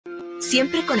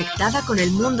siempre conectada con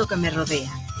el mundo que me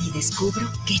rodea. Y descubro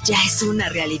que ya es una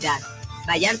realidad.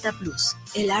 Vallarta Plus,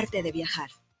 el arte de viajar.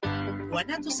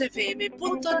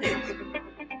 guanatosfm.net.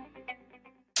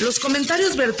 Los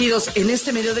comentarios vertidos en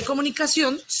este medio de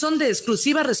comunicación son de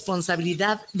exclusiva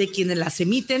responsabilidad de quienes las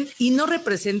emiten y no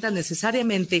representan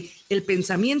necesariamente el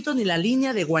pensamiento ni la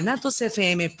línea de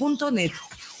guanatosfm.net.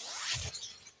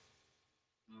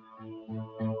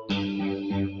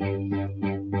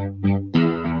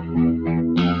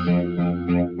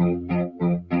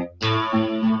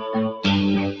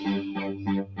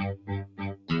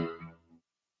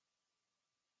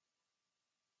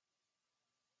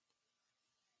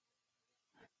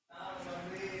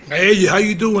 Hey, how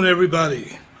you doing,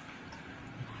 everybody?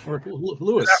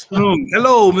 Lewis.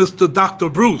 Hello, Mr. Dr.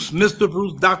 Bruce. Mr.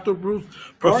 Bruce, Dr. Bruce,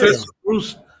 Professor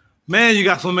Bruce. Man, you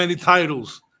got so many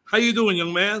titles. How you doing,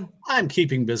 young man? I'm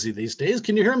keeping busy these days.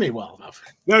 Can you hear me well enough?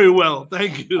 Very well,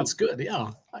 thank you. That's good,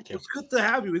 yeah. Thank you. It's good to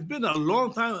have you. It's been a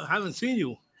long time I haven't seen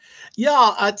you.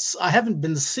 Yeah, I haven't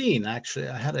been seen, actually.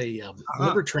 I had a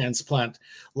liver transplant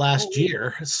last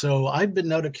year, so I've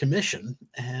been out of commission,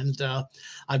 and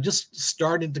I've just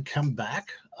started to come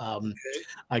back.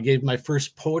 I gave my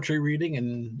first poetry reading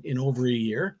in over a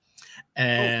year,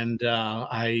 and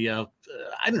I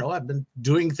don't know, I've been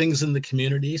doing things in the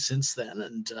community since then,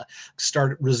 and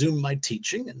resumed my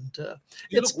teaching, and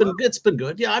it's been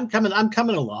good. Yeah, I'm coming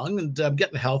along, and I'm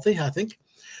getting healthy, I think.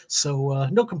 So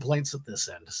no complaints at this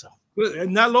end. So.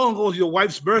 And not long ago was your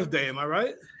wife's birthday, am I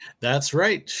right? That's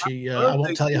right. She I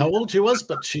won't tell you how old she was,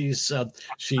 but she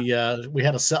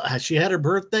had her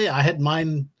birthday. I had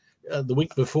mine the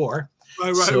week before.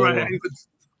 Right.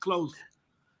 Close.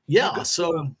 Yeah.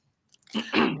 So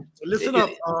listen up,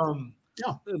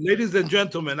 ladies and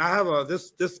gentlemen. I have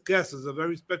this guest is a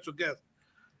very special guest,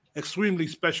 extremely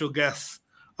special guest,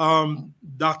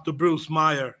 Dr. Bruce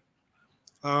Meyer.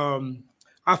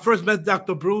 I first met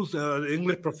Dr. Bruce, the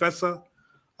English professor,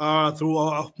 through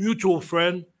a mutual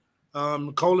friend,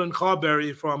 Colin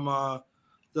Carberry from la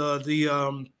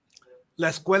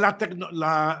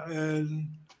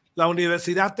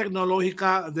Universidad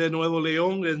Tecnológica de Nuevo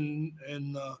León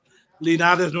in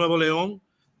Linares, Nuevo León.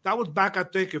 That was back, I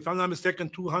think, if I'm not mistaken,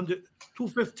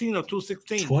 2015 or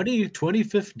 2016.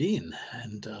 2015.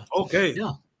 And okay.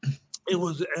 Yeah. It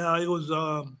was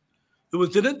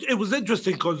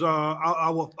interesting because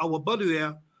our buddy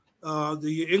there,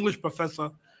 the English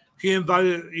professor, he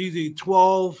invited either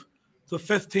 12 to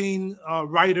 15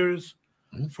 writers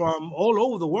from all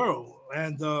over the world,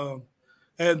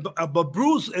 but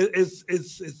Bruce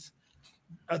is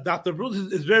Dr. Bruce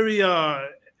is very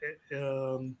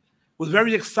was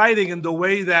very exciting in the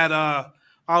way that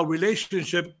our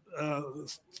relationship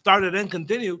started and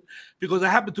continued, because I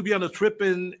happened to be on a trip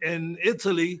in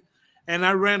Italy. And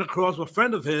I ran across a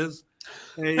friend of his,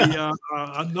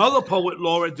 another poet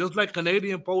laureate, just like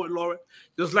Canadian poet laureate,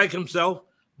 just like himself,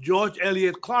 George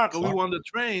Eliot Clark. And we were on the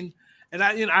train, and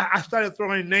I started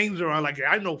throwing names around like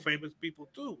I know famous people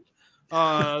too.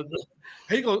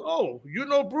 He goes, "Oh, you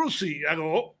know Brucey?" I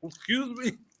go, "Oh, excuse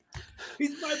me,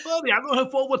 he's my buddy. I know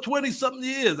him for over 20-something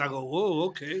years." I go, "Oh,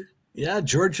 okay." Yeah,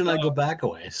 George and I go back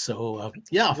away. So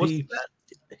yeah,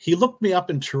 he looked me up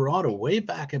in Toronto way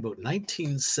back about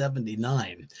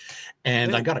 1979,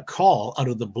 and I got a call out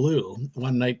of the blue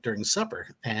one night during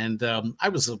supper, and I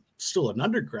was still an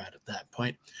undergrad at that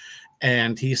point,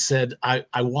 and he said, I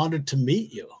wanted to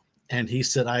meet you, and he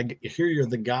said, I hear you're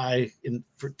the guy who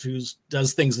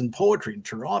does things in poetry in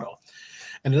Toronto.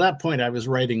 And at that point, I was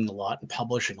writing a lot and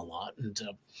publishing a lot and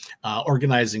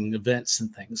organizing events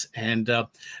and things, and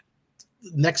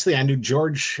next thing I knew,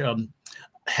 George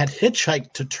had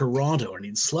hitchhiked to Toronto, and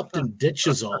he'd slept in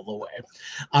ditches all the way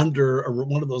under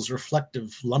one of those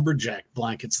reflective lumberjack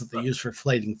blankets that they use for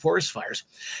fighting forest fires.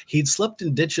 He'd slept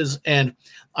in ditches, and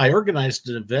I organized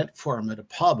an event for him at a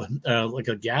pub, like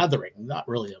a gathering, not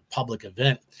really a public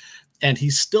event. And he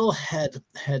still had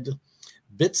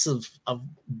bits of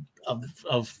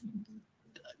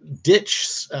ditch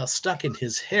stuck in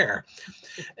his hair.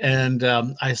 And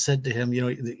I said to him,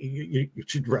 you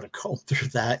should run a comb through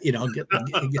that,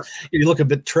 you look a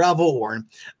bit travel worn.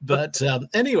 But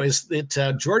anyways,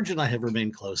 George and I have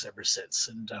remained close ever since.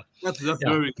 And that's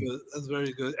very good. That's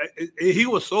very good. He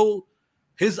was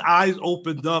his eyes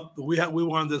opened up. We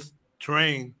were on this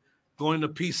train going to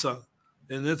Pisa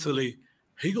in Italy.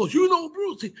 He goes,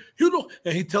 Bruce,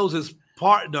 and he tells his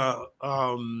partner,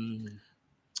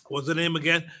 what's the name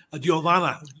again?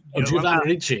 Giovanna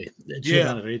Ricci.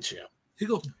 Giovanna Ricci. He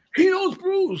goes, he knows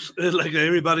Bruce. And like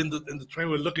everybody in the train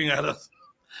were looking at us.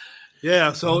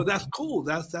 Yeah, so that's cool.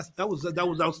 That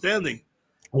was outstanding.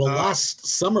 Well, last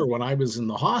summer when I was in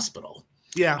the hospital,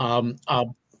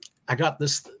 I got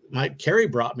this. Carrie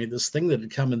brought me this thing that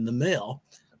had come in the mail.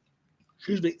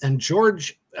 Excuse me. And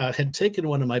George had taken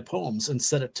one of my poems and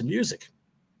set it to music,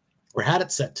 or had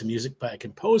it set to music by a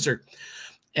composer.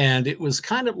 And it was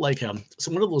kind of like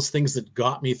one of those things that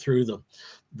got me through the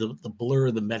blur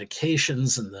of the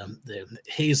medications and the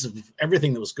haze of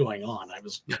everything that was going on. I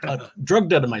was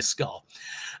drugged out of my skull.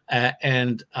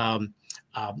 He'd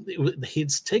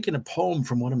taken a poem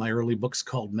from one of my early books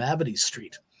called Mavity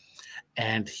Street.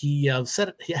 And he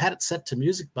had it set to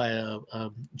music by a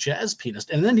jazz pianist.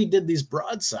 And then he did these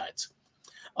broadsides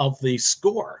of the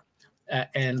score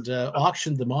and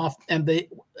auctioned them off. And I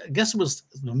guess it was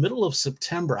the middle of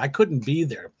September. I couldn't be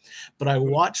there, but I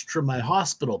watched from my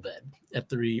hospital bed at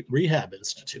the Rehab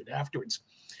Institute afterwards.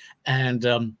 And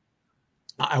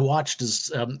I watched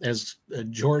as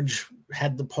George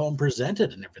had the poem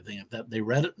presented and everything. That they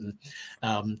read it, and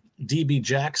D.D.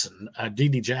 Jackson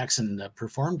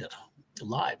performed it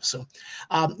live. So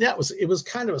it was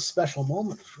kind of a special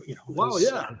moment. Wow,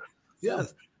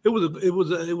 yes.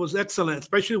 It was excellent,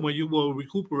 especially when you were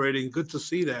recuperating. Good to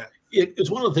see that. It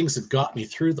was one of the things that got me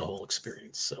through the whole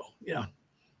experience. So yeah,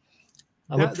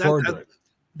 I look forward to it.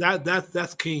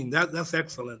 That's keen. That's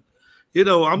excellent.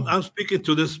 I'm speaking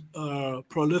to this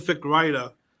prolific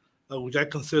writer, which I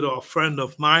consider a friend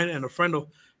of mine and a friend of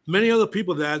many other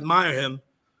people that admire him.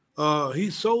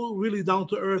 He's so really down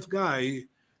to earth guy.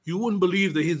 You wouldn't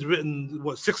believe that he's written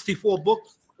 64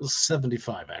 books.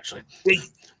 75 actually.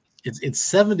 It's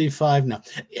 75 now.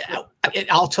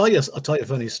 I'll tell you a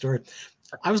funny story.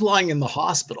 I was lying in the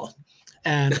hospital,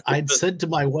 and I'd said to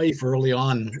my wife early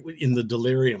on in the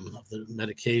delirium of the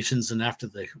medications and after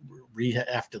the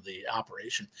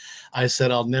operation, I said,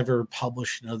 I'll never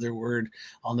publish another word.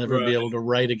 I'll never be able to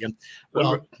write again.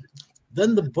 Well,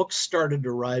 then the books started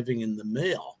arriving in the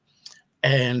mail,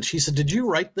 and she said, "Did you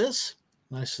write this?"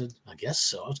 And I said, "I guess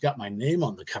so." It's got my name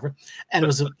on the cover, and it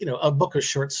was a book of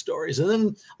short stories. And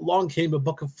then along came a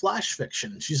book of flash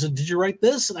fiction. She said, "Did you write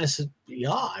this?" And I said,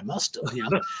 "Yeah, I must have."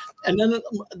 And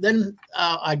then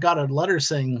I got a letter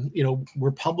saying,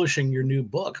 "We're publishing your new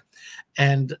book."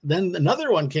 And then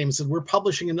another one came and said, "We're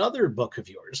publishing another book of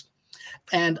yours."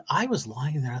 And I was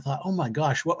lying there. I thought, "Oh my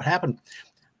gosh, what happened?"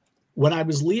 When I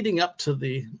was leading up to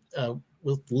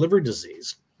with liver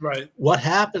disease. Right. What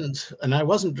happened, and I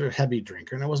wasn't a heavy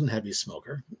drinker and I wasn't a heavy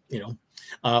smoker,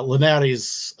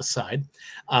 Linares aside,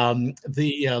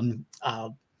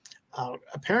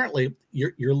 apparently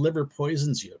your liver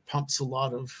poisons you. It pumps a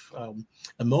lot of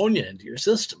ammonia into your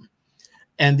system,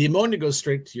 and the ammonia goes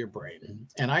straight to your brain.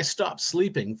 And I stopped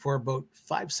sleeping for about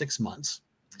 5-6 months.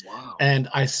 Wow. And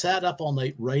I sat up all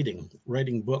night writing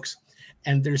books,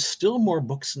 and there's still more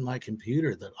books in my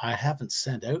computer that I haven't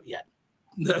sent out yet.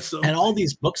 And all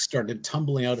these books started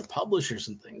tumbling out of publishers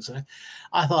and things. And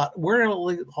I thought, where are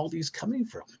all these coming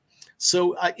from?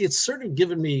 So it's sort of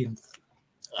given me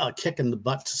a kick in the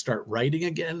butt to start writing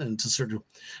again and to sort of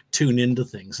tune into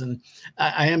things. And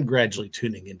I am gradually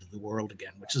tuning into the world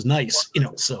again, which is nice,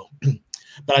 so.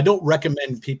 But I don't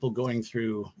recommend people going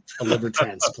through a liver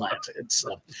transplant. It's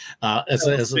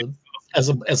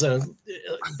as a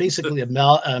basically an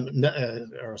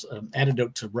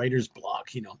antidote to writer's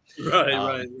block,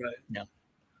 Right. Yeah.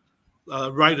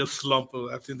 Writer's slump,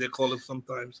 I think they call it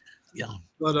sometimes. Yeah.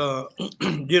 But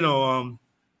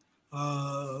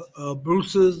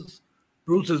Bruce's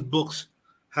books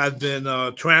have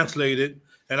been translated,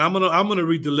 and I'm gonna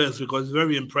read the list because it's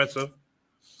very impressive.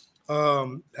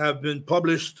 Have been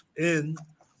published in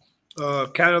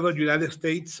Canada, United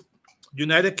States,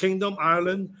 United Kingdom,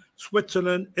 Ireland,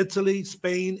 Switzerland, Italy,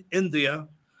 Spain, India,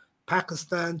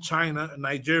 Pakistan, China,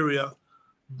 Nigeria,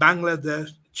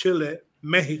 Bangladesh, Chile,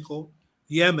 Mexico,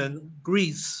 Yemen,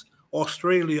 Greece,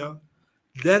 Australia,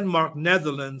 Denmark,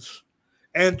 Netherlands,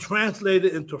 and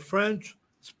translated into French,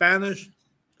 Spanish,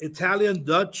 Italian,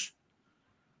 Dutch,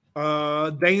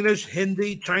 Danish,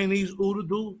 Hindi, Chinese,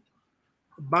 Urdu,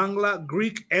 Bangla,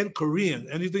 Greek, and Korean.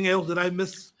 Anything else that I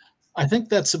missed? I think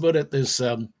that's about it. There was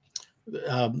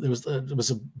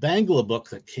a Bangla book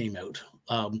that came out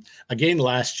again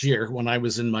last year when I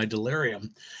was in my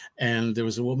delirium, and there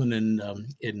was a woman in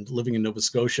living in Nova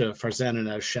Scotia, Farzana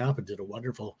Shampa, did a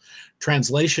wonderful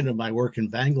translation of my work in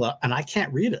Bangla, and I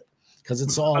can't read it because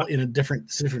it's all in a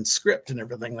different script and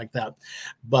everything like that.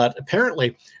 But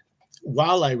apparently,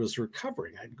 while I was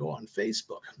recovering, I'd go on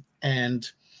Facebook,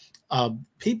 and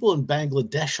people in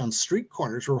Bangladesh on street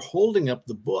corners were holding up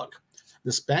the book,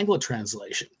 this Bangla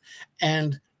translation,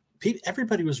 and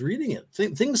everybody was reading it.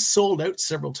 Things sold out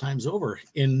several times over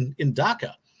in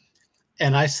Dhaka.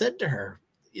 And I said to her,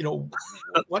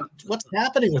 what's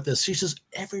happening with this? She says,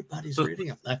 everybody's reading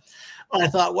them. I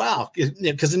thought, wow,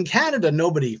 because in Canada,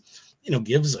 nobody,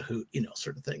 gives a hoot,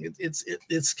 sort of thing.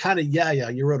 It's kind of,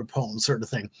 you wrote a poem sort of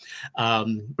thing.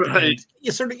 Right.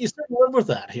 You sort of live with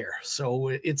that here. So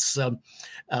it's,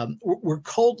 we're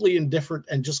coldly indifferent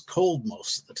and just cold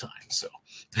most of the time. So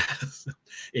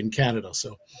in Canada,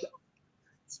 so.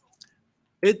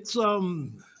 It's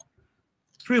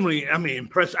extremely,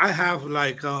 impressed. I have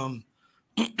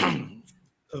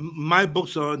my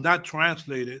books are not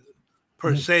translated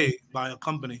per se by a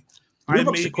company. Your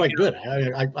books are quite good.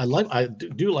 I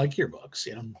do like your books.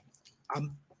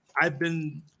 I've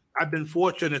been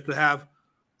fortunate to have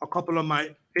a couple of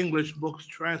my English books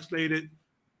translated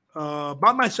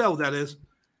by myself, that is,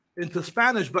 into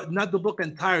Spanish, but not the book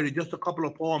entirely, just a couple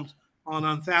of poems on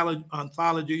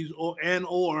anthologies or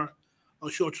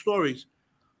short stories.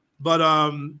 But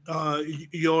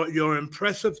your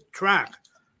impressive track.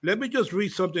 Let me just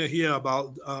read something here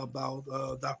about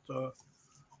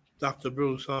Dr.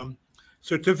 Bruce.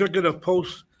 Certificate of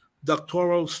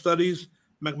Postdoctoral Studies,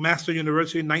 McMaster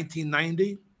University,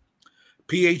 1990.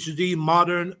 PhD,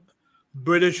 Modern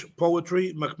British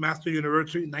Poetry, McMaster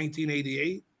University,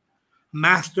 1988.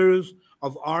 Masters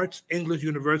of Arts, English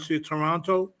University,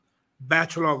 Toronto.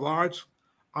 Bachelor of Arts,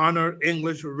 Honor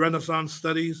English Renaissance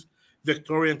Studies,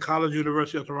 Victorian College,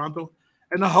 University of Toronto,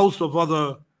 and a host of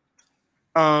other,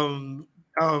 I'm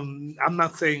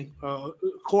not saying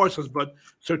courses, but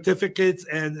certificates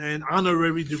and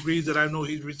honorary degrees that I know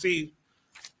he's received.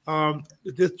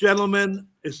 This gentleman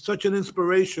is such an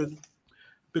inspiration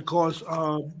because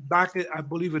back, I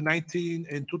believe in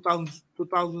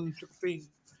 2016,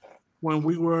 when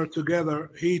we were together,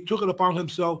 he took it upon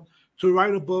himself to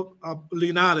write a book,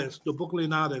 Linares, the book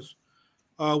Linares,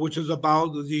 which is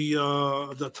about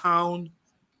the town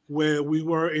where we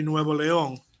were in Nuevo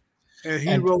León, and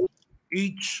he wrote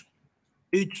each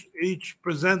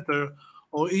presenter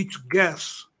or each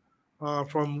guest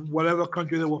from whatever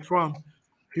country they were from.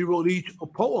 He wrote each a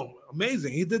poem.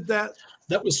 Amazing. He did that.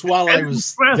 That was while I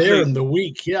was there in the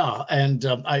week. Yeah, and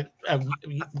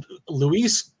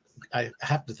Luis, I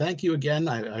have to thank you again.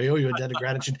 I owe you a debt of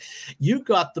gratitude. You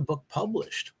got the book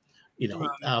published,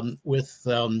 with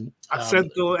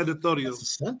Acento Editorial.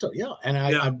 Acento, yeah,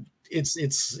 and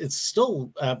it's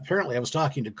still apparently. I was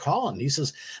talking to Colin. He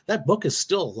says that book is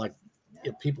still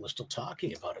people are still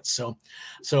talking about it. So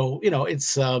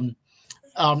it's.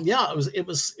 It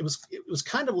was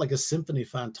kind of like a symphony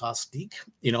fantastique,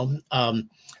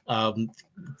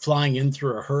 flying in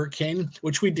through a hurricane,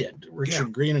 which we did.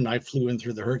 Richard Green and I flew in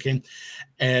through the hurricane,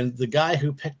 and the guy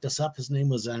who picked us up, his name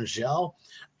was Angel,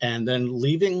 and then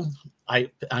leaving,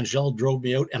 Angel drove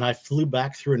me out, and I flew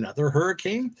back through another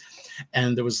hurricane,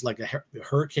 and there was the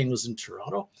hurricane was in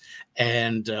Toronto,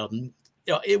 and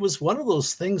it was one of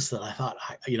those things that I thought,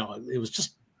 it was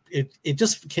just. It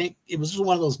just became. It was just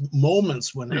one of those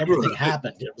moments when everything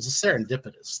happened. It was a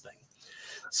serendipitous thing.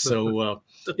 So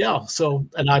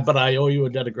but I owe you a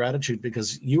debt of gratitude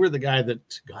because you were the guy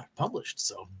that got it published.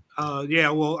 So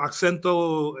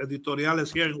Acento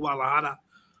Editoriales here in Guadalajara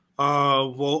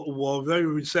were very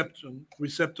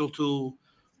receptive to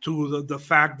the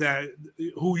fact that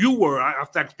who you were.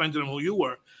 After I explained to them who you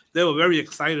were, they were very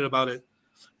excited about it.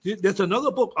 There's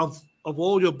another book of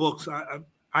all your books.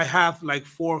 I have 4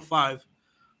 or 5,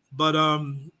 but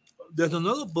there's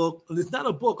another book. It's not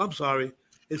a book. I'm sorry.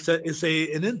 It's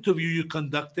an interview you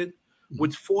conducted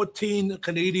with 14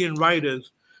 Canadian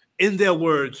writers in their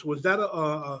words. Was that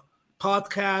a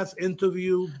podcast,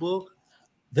 interview, book?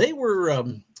 They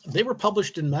were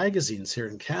published in magazines here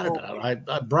in Canada.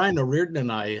 Brian O'Riordan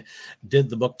and I did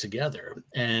the book together,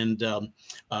 and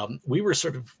we were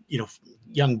sort of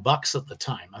young bucks at the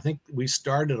time. I think we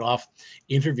started off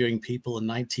interviewing people in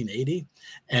 1980,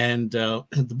 and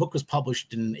the book was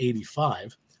published in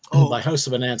 85 by House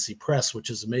of Anansi Press, which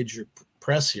is a major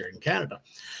press here in Canada.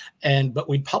 But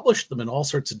we published them in all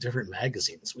sorts of different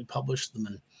magazines. We published them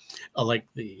in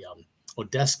the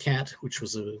Odescant, which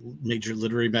was a major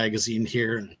literary magazine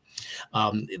here, and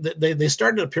they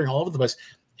started appearing all over the place.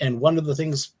 And one of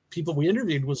the people we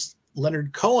interviewed was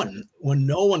Leonard Cohen when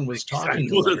no one was talking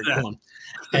to Leonard Cohen,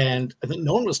 and I think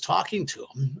no one was talking to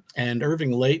him. And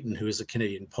Irving Layton, who is a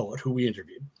Canadian poet, who we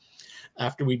interviewed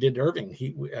after we did Irving,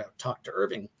 we talked to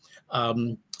Irving.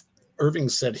 Irving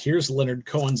said, "Here's Leonard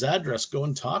Cohen's address. Go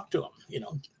and talk to him."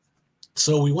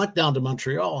 So we went down to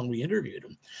Montreal and we interviewed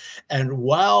him. And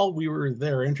while we were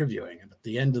there interviewing him, at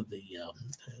the end of the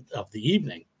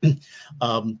evening,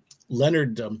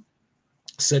 Leonard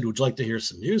said, "Would you like to hear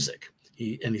some music?"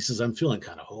 He says, "I'm feeling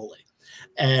kind of holy."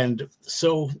 And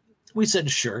so we said,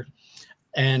 "Sure."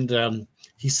 And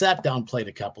he sat down, played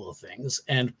a couple of things,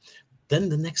 and then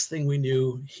the next thing we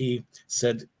knew, he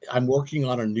said, "I'm working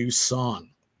on a new song."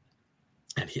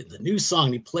 And the new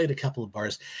song, he played a couple of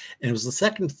bars, and it was the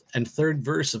second and third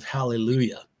verse of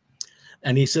Hallelujah.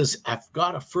 And he says, "I've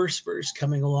got a first verse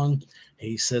coming along."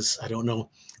 He says, "I don't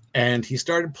know." And he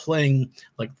started playing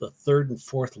like the third and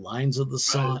fourth lines of the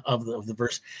song, of the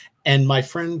verse. And my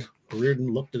friend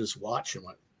Reardon looked at his watch and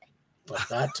went like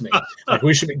that to me, like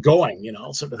we should be going,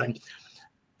 sort of thing.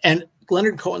 And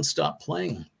Leonard Cohen stopped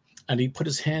playing, and he put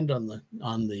his hand on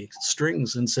the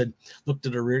strings and looked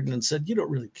at Reardon and said, "You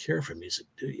don't really care for music,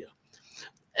 do you?"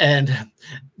 And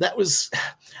that was,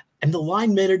 and the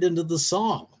line made it into the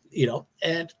song,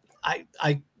 and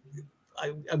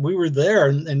we were there,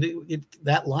 and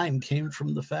that line came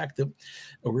from the fact that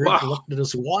Reardon looked at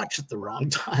his watch at the wrong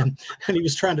time, and he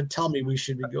was trying to tell me we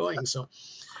should be going. So,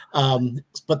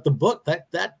 but the book,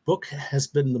 that book has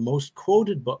been the most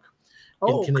quoted book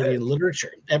in Canadian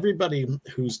literature. Everybody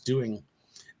who's doing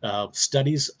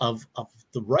studies of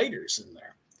the writers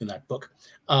in that book,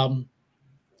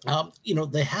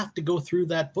 they have to go through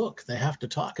that book. They have to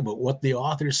talk about what the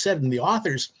authors said, and the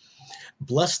authors,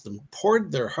 bless them,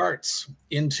 poured their hearts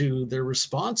into their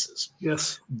responses.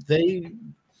 Yes, we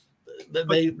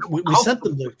sent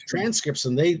them the transcripts,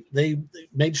 and they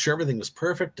made sure everything was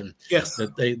perfect, and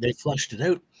that they fleshed it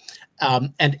out.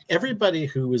 And everybody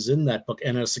who was in that book,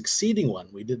 and a succeeding one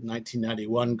we did in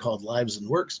 1991 called Lives and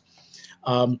Works,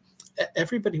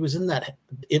 everybody who was in that,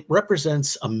 it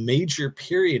represents a major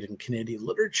period in Canadian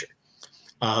literature.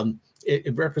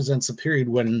 It represents a period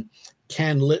when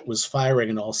CanLit was firing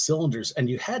on all cylinders, and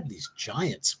you had these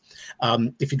giants.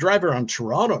 If you drive around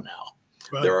Toronto now,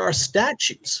 there are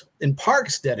statues in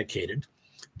parks dedicated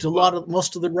to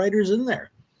most of the writers in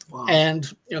there. Wow. And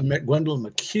Gwendolyn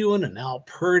McEwen and Al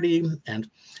Purdy and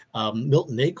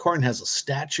Milton Acorn has a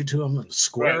statue to him in a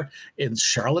square in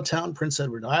Charlottetown, Prince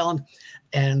Edward Island.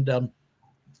 And to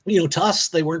us,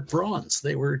 they weren't bronze.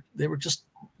 They were just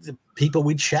the people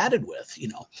we chatted with,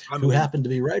 who happened to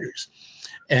be writers.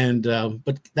 And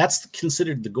but that's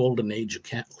considered the golden age of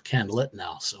CanLit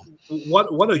now. So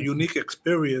what a unique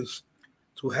experience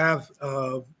to have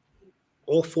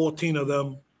all 14 of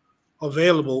them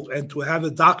available and to have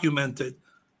it documented,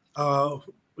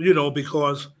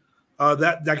 because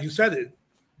that, like you said,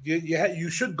 you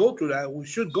should go through that. We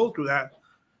should go through that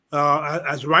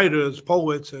as writers,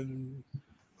 poets, and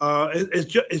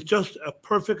it's just a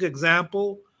perfect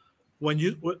example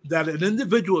that an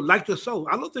individual like yourself.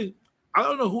 I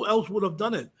don't know who else would have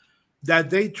done it, that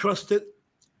they trusted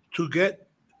to get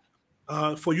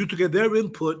for you to get their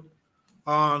input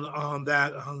on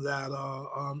that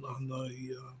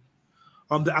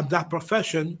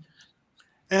profession,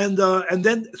 and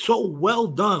then so well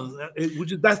done.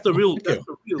 That's the real.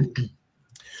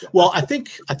 Well, I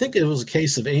think it was a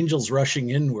case of angels rushing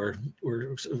in where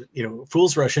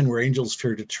fools rush in where angels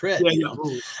fear to tread.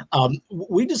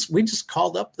 We just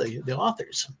called up the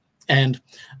authors, and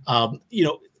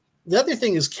the other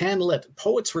thing is CanLit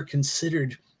poets were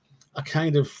considered a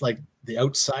kind of like the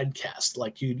outside cast.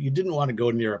 Like you didn't want to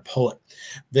go near a poet.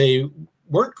 They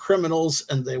weren't criminals,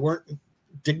 and they weren't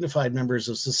dignified members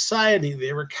of society.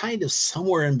 They were kind of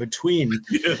somewhere in between.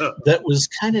 That was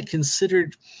kind of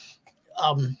considered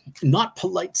not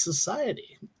polite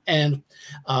society, and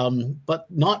but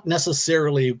not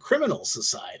necessarily criminal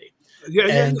society.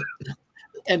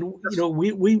 And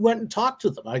we went and talked to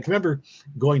them. I remember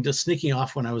sneaking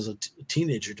off when I was a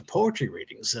teenager to poetry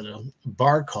readings at a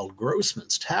bar called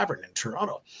Grossman's Tavern in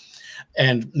Toronto.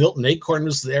 And Milton Acorn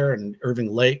was there, and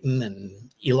Irving Layton,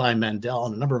 and Eli Mandel,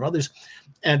 and a number of others.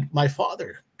 And my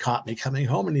father caught me coming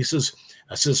home, and he says,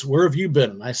 "Where have you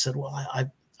been?" And I said, "Well,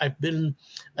 I've been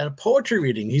at a poetry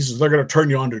reading." He says, "They're going to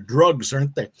turn you on to drugs,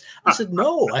 aren't they?" I said,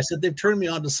 "No." I said, "They've turned me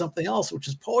on to something else, which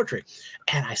is poetry."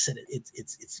 And I said,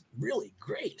 "It's really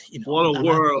great." What a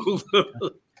world!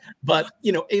 But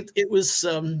it was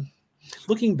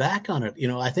looking back on it.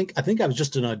 I think I was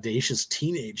just an audacious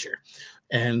teenager,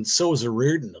 and so was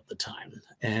Reardon at the time.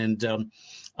 And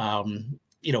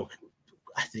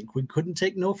I think we couldn't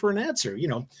take no for an answer.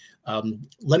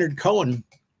 Leonard Cohen,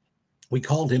 we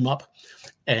called him up,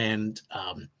 and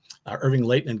Irving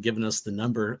Layton had given us the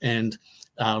number, and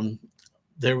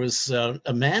there was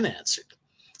a man answered.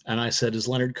 And I said, "Is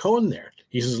Leonard Cohen there?"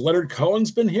 He says, "Leonard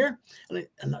Cohen's been here?"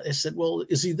 And I said, "Well,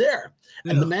 is he there?"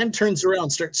 And the man turns around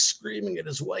and starts screaming at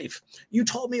his wife. "You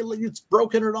told me it's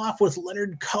broken it off with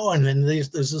Leonard Cohen." And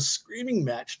there's a screaming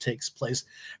match takes place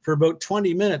for about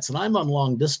 20 minutes. And I'm on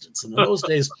long distance. And in those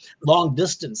days, long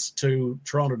distance to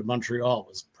Toronto to Montreal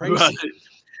was pricey. Right.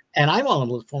 And I'm on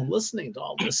the phone listening to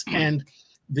all this. And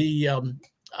the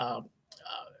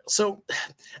So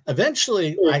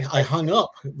eventually I hung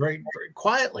up very, very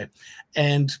quietly.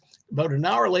 And about an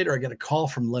hour later, I get a call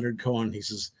from Leonard Cohen. He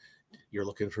says, "You're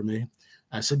looking for me?"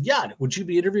 I said, "Yeah, would you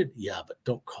be interviewed?" "Yeah, but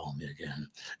don't call me again."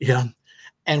 Yeah.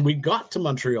 And we got to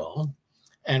Montreal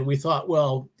and we thought,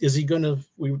 well, is he going to,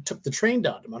 we took the train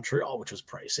down to Montreal, which was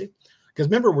pricey. Because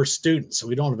remember, we're students, so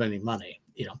we don't have any money,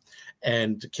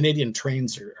 and Canadian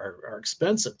trains are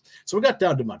expensive. So we got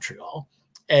down to Montreal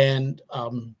and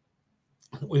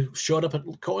we showed up at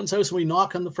Cohen's house and we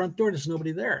knock on the front door. There's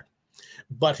nobody there.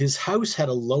 But his house had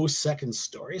a low second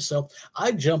story. So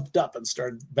I jumped up and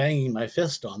started banging my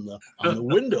fist on the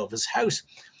window of his house.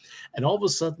 And all of a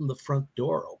sudden the front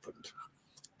door opened.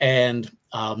 And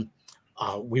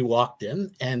we walked in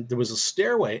and there was a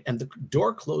stairway and the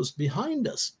door closed behind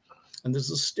us. And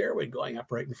there's a stairway going up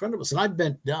right in front of us. And I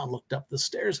bent down, looked up the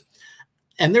stairs,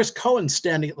 and there's Cohen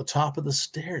standing at the top of the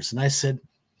stairs. And I said,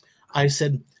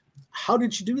 "How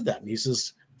did you do that?" And he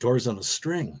says, "Doors on a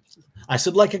string." I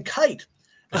said, "Like a kite?"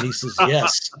 And he says,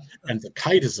 "Yes." And the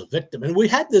kite is a victim. And we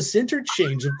had this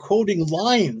interchange of quoting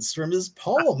lines from his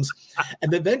poems.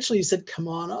 And eventually he said, "Come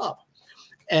on up."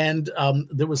 And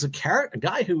there was a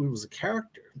guy who was a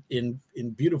character in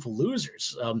Beautiful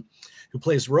Losers, who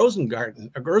plays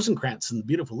Rosencrantz in The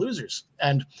Beautiful Losers.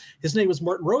 And his name was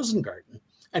Mort Rosengarten.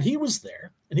 And he was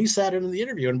there. And he sat in the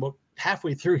interview. And about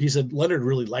halfway through, he said, "Leonard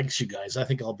really likes you guys. I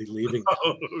think I'll be leaving now."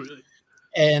 Oh, really?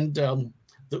 And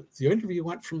the interview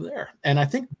went from there. And I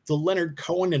think the Leonard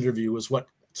Cohen interview was what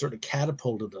sort of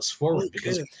catapulted us forward,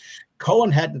 because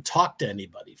Cohen hadn't talked to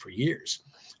anybody for years.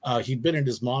 He'd been in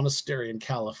his monastery in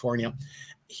California.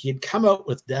 He had come out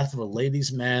with Death of a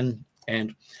Ladies' Man,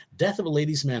 and Death of a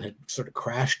Ladies' Man had sort of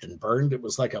crashed and burned. It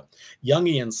was like a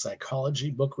Jungian psychology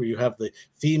book where you have the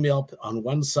female on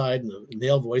one side and the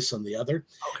male voice on the other.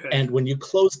 Okay. And when you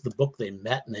closed the book, they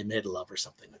met and they made love or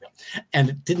something like that. And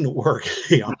it didn't work,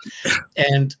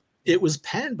 And it was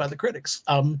panned by the critics.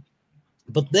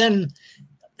 But then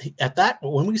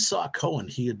when we saw Cohen,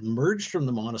 he had emerged from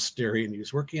the monastery and he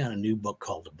was working on a new book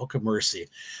called The Book of Mercy.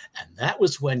 And that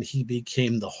was when he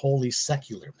became the holy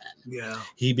secular man. Yeah.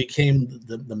 He became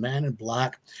the man in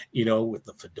black, with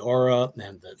the fedora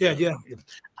and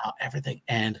everything.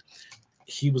 And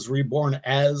he was reborn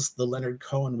as the Leonard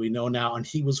Cohen we know now. And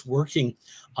he was working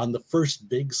on the first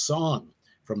big song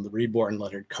from the reborn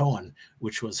Leonard Cohen,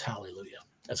 which was Hallelujah,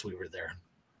 as we were there.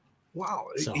 Wow.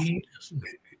 So,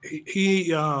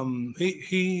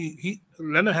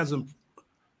 Leonard has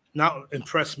now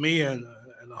impressed me and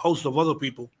a host of other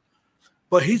people,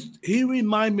 but he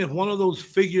reminded me of one of those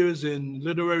figures in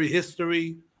literary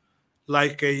history,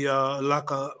 like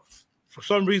for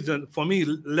some reason, for me,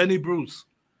 Lenny Bruce,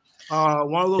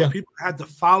 one of those people had the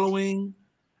following,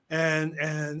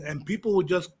 and people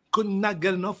could not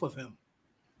get enough of him.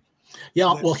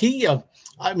 Yeah, well,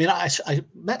 I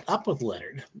met up with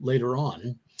Leonard later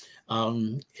on.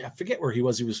 I forget where he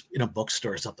was. He was in a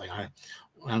bookstore or something.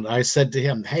 And I said to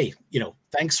him, "Hey,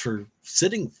 thanks for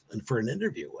sitting for an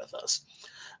interview with us."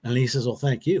 And he says, "Well,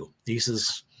 thank you." He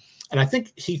says, and I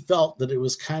think he felt that it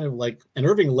was kind of like, and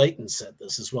Irving Layton said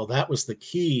this as well, that was the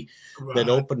key that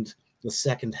opened the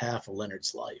second half of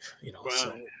Leonard's life. Right.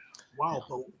 So,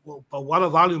 wow, but what a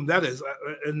volume that is.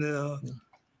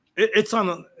 It's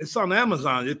on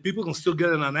Amazon. People can still get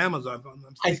it on Amazon.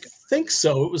 I think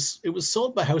so. It was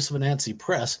sold by House of Anansi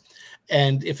Press,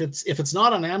 and if it's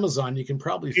not on Amazon, you can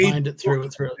probably find it through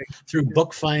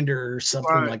Bookfinder or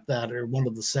something like that, or one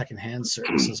of the secondhand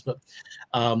services. But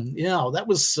that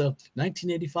was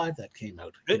 1985 that came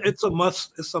out. It's a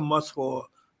must. It's a must for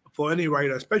any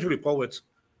writer, especially poets.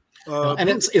 And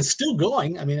it's still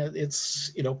going. I mean,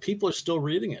 it's people are still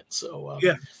reading it. So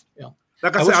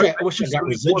Like I wish I got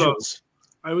residuals.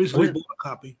 I recently bought a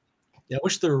copy. Yeah, I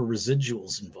wish there were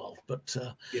residuals involved, but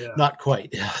not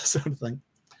quite. Yeah, sort of thing.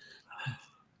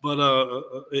 But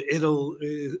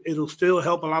it'll still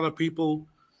help a lot of people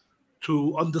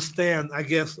to understand, I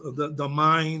guess, the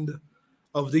mind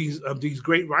of these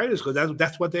great writers, because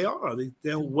that's what they are.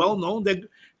 They're well known.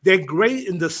 They're great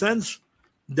in the sense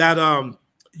that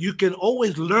you can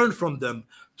always learn from them.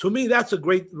 To me, that's a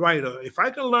great writer. If I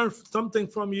can learn something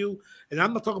from you, and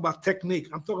I'm not talking about technique,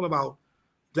 I'm talking about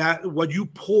that what you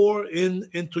pour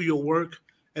into your work,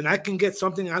 and I can get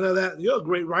something out of that, you're a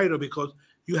great writer because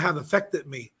you have affected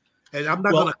me. And I'm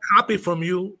not going to copy from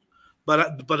you, but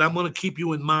I'm going to keep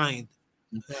you in mind.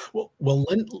 Well,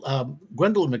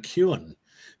 Gwendolyn McEwen,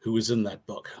 who was in that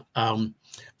book,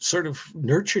 sort of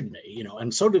nurtured me,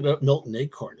 and so did Milton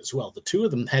Acorn as well. The two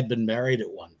of them had been married at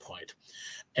one point.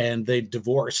 And they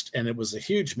divorced, and it was a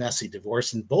huge, messy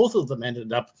divorce. And both of them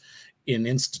ended up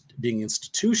being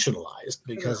institutionalized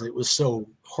because it was so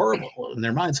horrible in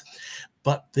their minds.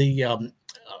 But I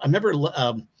remember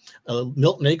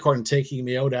Milton Acorn taking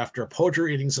me out after a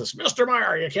poetry reading, says, "Mr.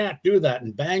 Meyer, you can't do that,"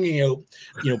 and banging out,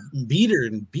 beater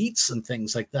and beats and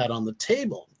things like that on the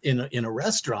table in a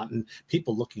restaurant, and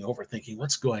people looking over thinking,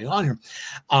 what's going on here?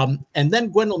 And then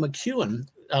Gwendolyn McEwen,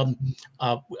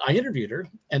 I interviewed her,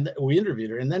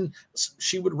 and then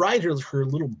she would ride her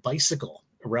little bicycle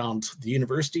around the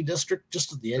university district,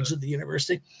 just at the edge of the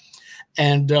university.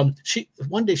 And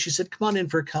one day she said, "Come on in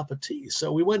for a cup of tea."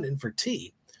 So we went in for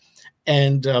tea,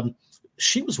 and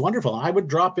she was wonderful. I would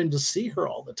drop in to see her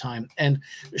all the time. And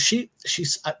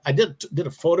I did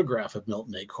a photograph of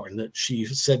Milton Acorn that she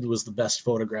said was the best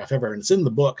photograph ever, and it's in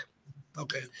the book.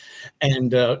 Okay.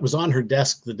 And it was on her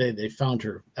desk the day they found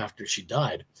her after she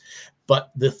died.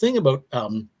 But the thing about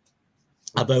Gwendolyn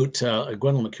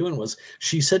McEwen was,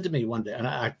 she said to me one day, and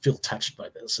I feel touched by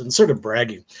this and sort of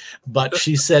bragging, but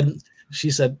she said,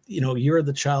 "You're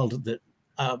the child that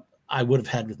I would have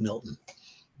had with Milton."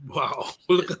 Wow.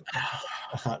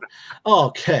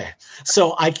 Okay.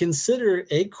 So I consider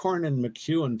Acorn and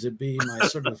McEwen to be my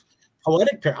sort of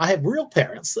poetic parent. I have real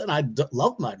parents, and I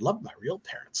love my real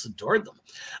parents, adored them.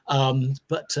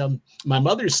 But my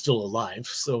mother's still alive.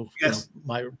 So yes.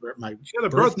 My she had a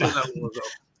birthday.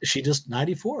 She just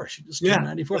 94. She just turned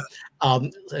 94.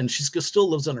 And she still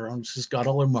lives on her own. She's got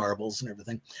all her marbles and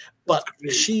everything. But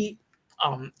she,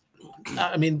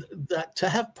 that to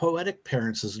have poetic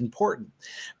parents is important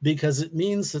because it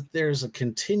means that there's a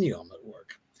continuum at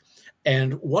work.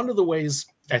 And one of the ways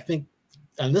I think,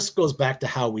 and this goes back to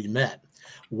how we met,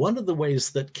 one of the ways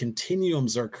that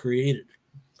continuums are created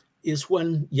is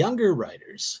when younger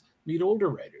writers meet older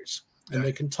writers and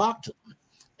they can talk to them.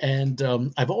 And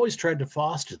I've always tried to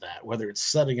foster that, whether it's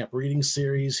setting up reading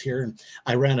series here. And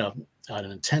I ran an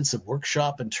intensive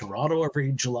workshop in Toronto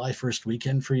every July 1st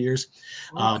weekend for years.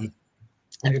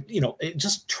 And,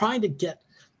 just trying to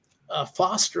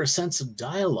foster a sense of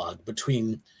dialogue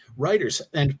between writers.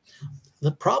 And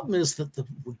the problem is that the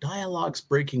dialogue's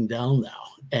breaking down now.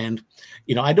 And,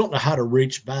 I don't know how to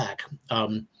reach back.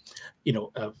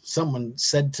 Someone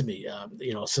said to me, I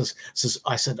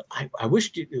said, I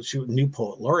wish she was a new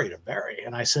poet laureate of Barrie.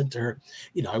 And I said to her,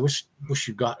 I wish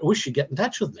you'd get in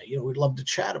touch with me. We'd love to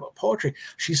chat about poetry.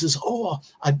 She says, "Oh,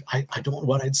 I don't know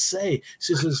what I'd say."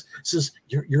 She says,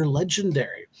 you're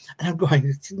legendary. And I'm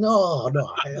going, no.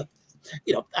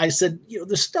 I said,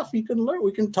 there's stuff you can learn,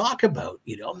 we can talk about,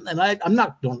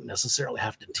 and don't necessarily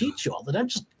have to teach you all that. I'm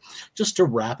just to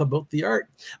rap about the art.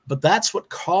 But that's what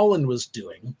Colin was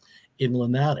doing in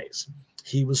Linares.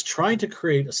 He was trying to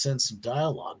create a sense of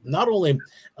dialogue, not only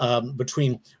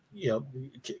between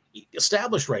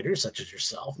established writers such as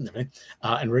yourself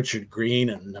and Richard Green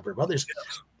and a number of others,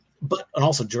 and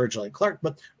also George Lloyd Clark,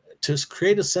 but to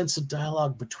create a sense of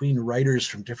dialogue between writers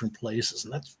from different places.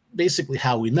 And that's basically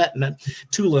how we met. And then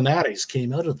Two Linares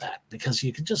came out of that because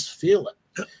you could just feel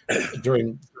it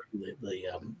during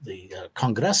the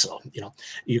Congreso.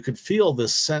 You could feel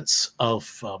this sense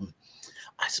of,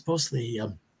 I suppose, the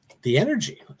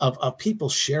energy of people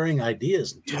sharing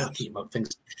ideas and talking about things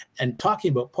and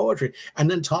talking about poetry and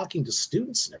then talking to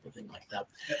students and everything like that.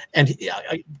 And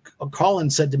Colin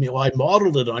said to me, "Well, I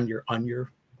modeled it on the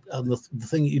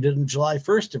thing that you did on July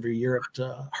 1st every year at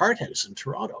Hart House in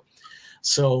Toronto."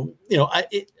 So,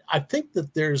 I think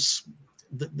that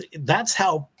that's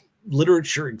how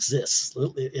literature exists.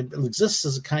 It exists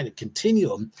as a kind of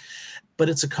continuum, but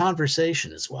it's a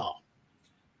conversation as well.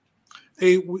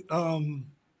 Hey,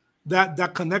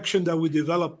 that connection that we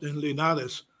developed in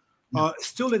Linares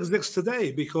still exists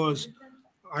today, because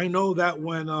I know that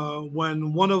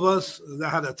when one of us that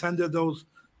had attended those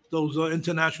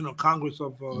international Congress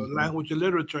of language and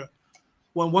literature,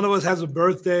 when one of us has a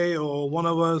birthday or one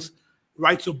of us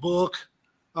writes a book,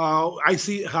 I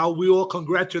see how we all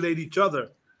congratulate each other,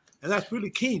 and that's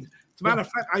really keen. As a matter of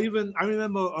fact, I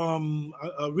remember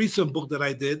a recent book that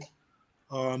I did,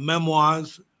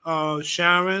 memoirs.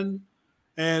 Sharon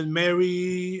and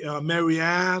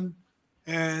Marianne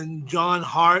and Jack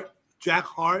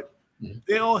Hart,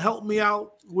 they all helped me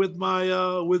out with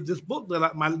with this book,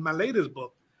 my latest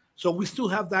book. So we still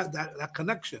have that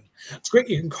connection. It's great.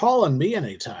 You can call on me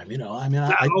anytime. I'd be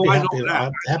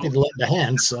happy to lend a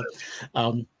hand. So,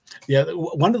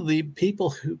 one of the people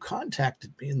who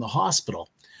contacted me in the hospital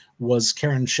was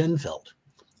Karen Schenfeld.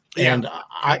 And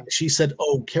she said,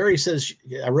 "Oh, Carrie says."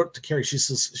 I wrote to Carrie. She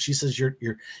says you're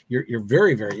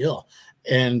very, very ill.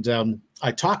 And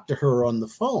I talked to her on the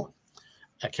phone,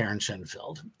 Karen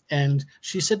Schenfeld, and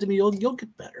she said to me, "You'll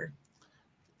get better."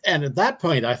 And at that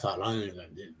point, I thought,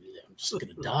 just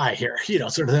going to die here,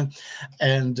 sort of thing.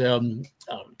 And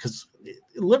because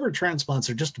liver transplants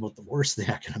are just about the worst thing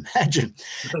I can imagine.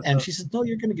 And she said, no,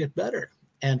 you're going to get better.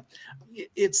 And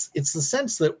it's the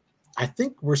sense that I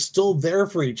think we're still there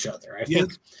for each other. I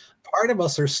think part of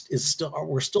us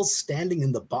we're still standing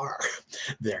in the bar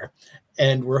there,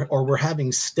 and we're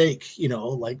having steak.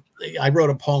 Like I wrote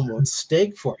a poem about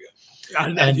steak for you.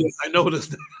 I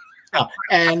noticed.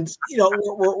 And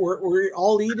we're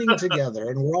all eating together,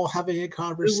 and we're all having a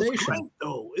conversation. It was great,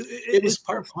 though. It was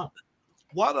part of fun.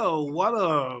 What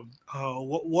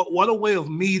a way of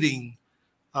meeting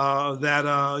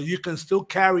that you can still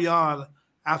carry on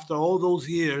after all those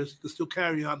years. You can still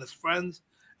carry on as friends,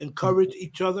 encourage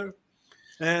each other,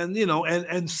 and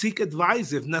and seek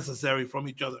advice if necessary from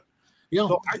each other. Yeah,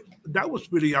 so that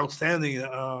was really outstanding.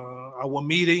 Our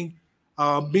meeting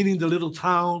the little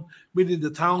town, meeting the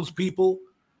townspeople.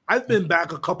 I've been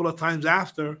back a couple of times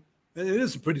after. It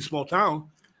is a pretty small town,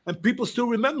 and people still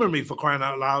remember me, for crying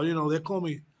out loud. They call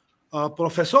me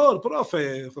professor,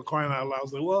 profe, for crying out loud. I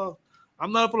was like, well,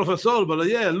 I'm not a professor, but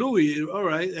yeah, Louis, all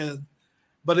right.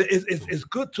 But it's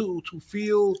good to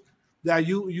feel that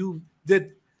you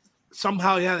did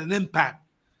somehow you had an impact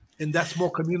in that small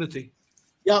community.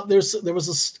 Yeah, there was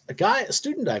a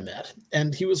student I met,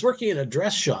 and he was working in a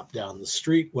dress shop down the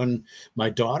street when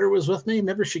my daughter was with me.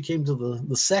 Remember, she came to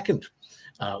the second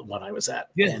one I was at.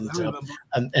 Yeah,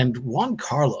 and Juan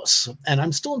Carlos, and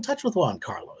I'm still in touch with Juan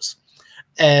Carlos.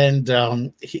 And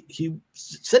he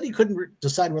said he couldn't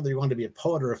decide whether he wanted to be a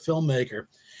poet or a filmmaker.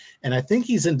 And I think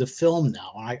he's into film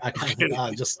now. I kind of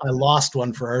I lost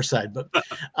one for our side, but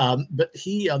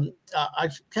he I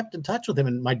kept in touch with him,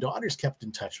 and my daughter's kept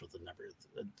in touch with a number of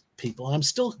people, and I'm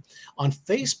still on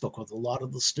Facebook with a lot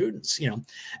of the students.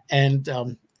 And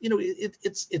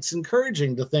it's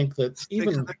encouraging to think that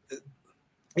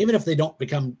even if they don't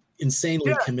become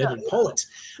insanely committed poets,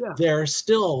 they're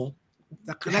still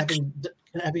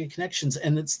having connections,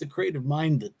 and it's the creative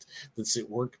mind that's at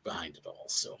work behind it all.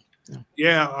 So.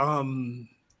 And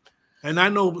I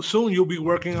know soon you'll be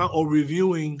working on or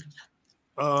reviewing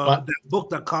that book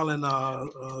that Colin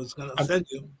is going to send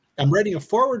you. I'm writing a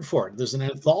forward for it. There's an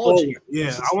anthology.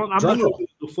 I'm not sure if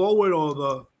it's the forward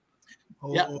or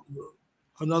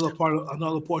another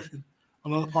portion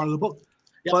of the book.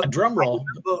 Yeah, but a drum roll.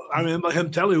 I remember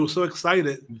him telling me he was so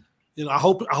excited. I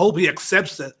hope he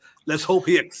accepts it. Let's hope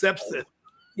he accepts it.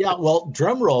 Yeah, well,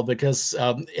 drum roll, because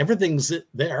everything's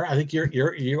there. I think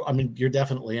you're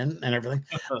definitely in and everything.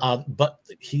 But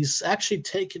he's actually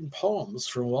taken poems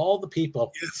from all the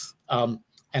people,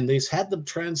 and he's had them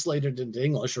translated into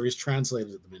English, or he's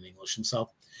translated them in English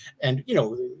himself. And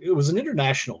it was an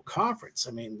international conference.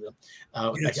 I mean,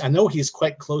 I know he's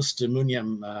quite close to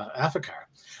Munyam Afakar,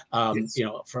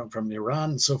 from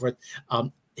Iran and so forth.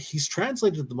 He's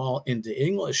translated them all into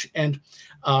English, and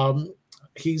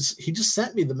he just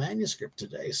sent me the manuscript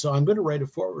today, so I'm going to write a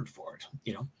forward for it,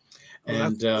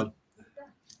 and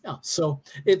so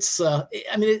it's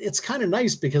it's kind of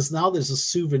nice, because now there's a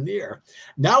souvenir.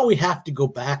 Now we have to go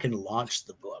back and launch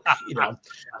the book,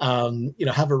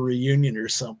 have a reunion or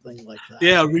something like that.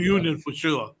 Yeah, a reunion for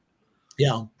sure.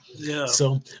 Yeah.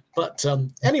 So, but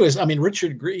anyways,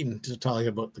 Richard Green, to talk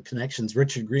about the connections,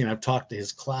 Richard Green, I've talked to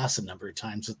his class a number of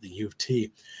times at the UT,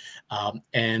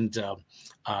 and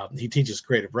he teaches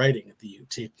creative writing at the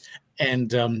UT,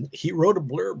 and he wrote a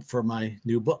blurb for my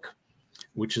new book,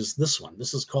 which is this one.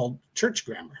 This is called Church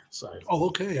Grammar. So,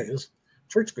 okay. There it is.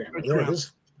 Church Grammar. There it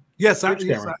is. Yes, I'm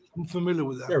familiar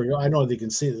with that. There we go. I know you can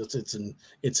see that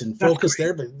it's in focus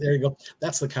there, but there you go.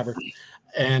 That's the cover.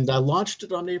 And I launched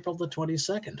it on April the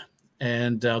 22nd.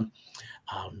 And,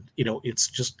 it's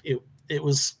just, it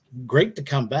was great to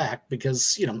come back,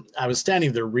 because, I was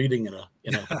standing there reading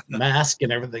in a mask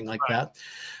and everything like that,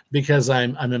 because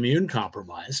I'm immune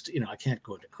compromised. I can't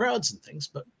go into crowds and things,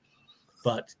 but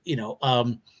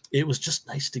it was just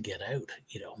nice to get out,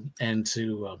 and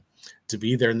to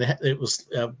be there. And it was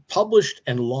published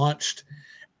and launched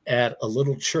at a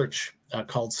little church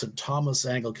called St. Thomas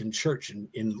Anglican Church,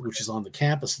 which is on the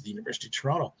campus of the University of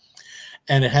Toronto.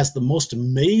 And it has the most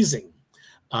amazing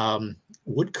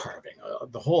wood carving.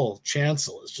 The whole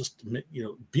chancel is just,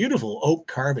 beautiful oak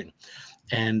carving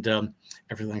and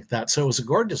everything like that. So it was a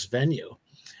gorgeous venue,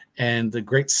 and the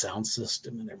great sound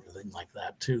system and everything like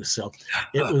that too. So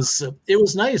it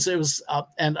was nice. It was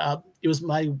it was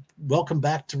my welcome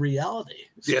back to reality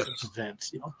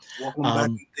event. Welcome back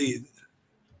indeed.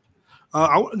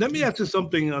 Let me ask you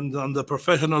something on the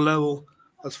professional level,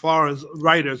 as far as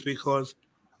writers, because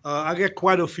I get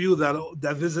quite a few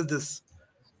that visit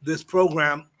this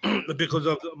program because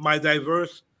of my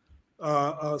diverse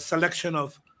selection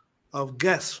of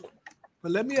guests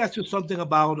But let me ask you something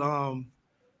about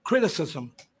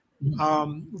criticism.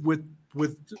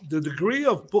 With the degree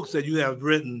of books that you have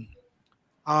written,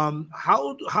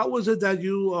 how is it that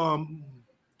you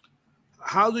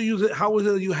how is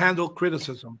it that you handle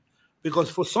criticism? Because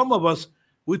for some of us,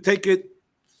 we take it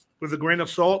with a grain of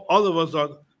salt. Other of us are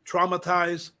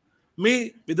traumatized.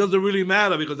 Me, it doesn't really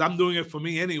matter because I'm doing it for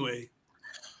me anyway.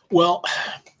 Well,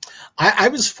 I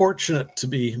was fortunate to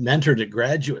be mentored at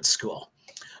graduate school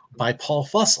by Paul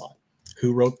Fussell,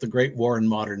 who wrote The Great War in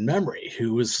Modern Memory,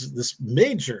 who was this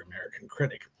major American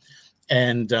critic.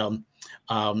 And I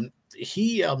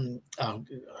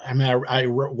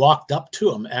walked up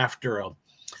to him after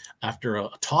a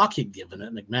talk he'd given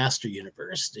at McMaster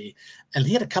University, and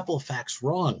he had a couple of facts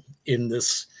wrong in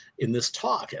this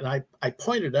talk. And I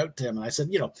pointed out to him, and I said,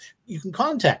 you can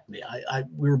contact me.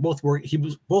 We were both working. He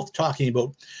was both talking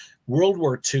about World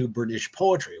War II British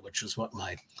poetry, which is what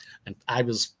my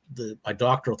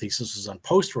doctoral thesis was on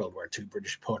post-World War II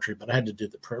British poetry, but I had to do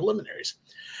the preliminaries.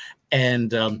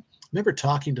 And I remember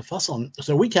talking to Fussell, and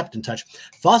so we kept in touch.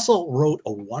 Fussell wrote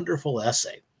a wonderful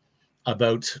essay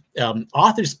about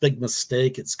author's big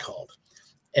mistake, it's called.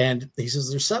 And he says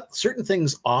there's certain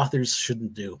things authors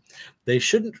shouldn't do. They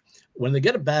shouldn't, when they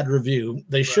get a bad review,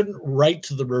 they shouldn't write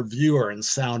to the reviewer and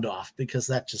sound off, because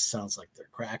that just sounds like they're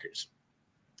crackers.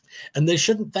 And they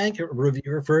shouldn't thank a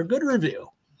reviewer for a good review.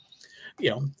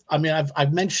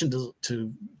 I've mentioned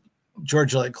to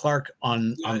George Lloyd Clark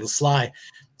on the sly,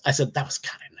 I said, that was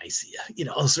kind of nice of you,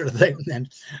 sort of thing. And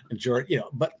George,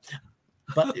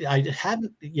 but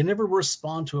you never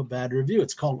respond to a bad review.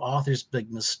 It's called author's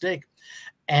big mistake.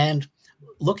 And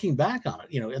looking back on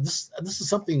it, this is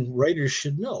something writers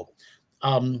should know.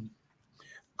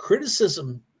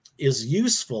 Criticism is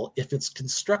useful if it's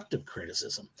constructive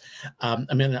criticism.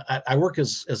 I work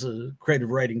as a creative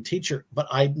writing teacher, but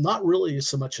I'm not really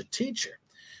so much a teacher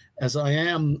as I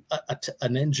am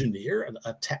an engineer,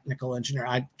 a technical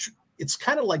engineer. It's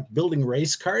kind of like building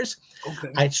race cars.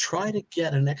 Okay. I try to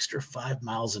get an extra 5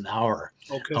 miles an hour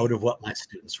out of what my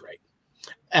students write.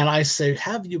 And I say,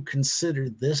 have you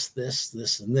considered this,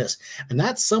 and this? And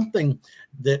that's something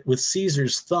that with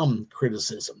Caesar's thumb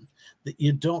criticism that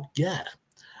you don't get.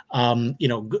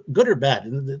 Good or bad.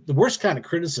 The worst kind of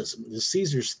criticism is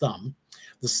Caesar's thumb.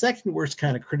 The second worst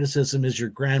kind of criticism is your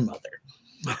grandmother.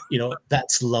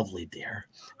 That's lovely, dear.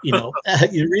 You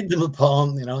read them a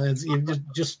poem, and you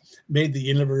just made the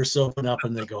universe open up,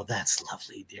 and they go, "That's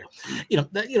lovely, dear." You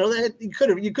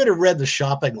could have read the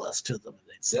shopping list to them, and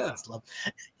they'd say, "That's lovely."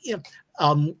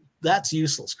 That's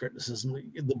useless criticism.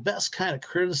 The best kind of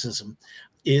criticism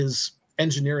is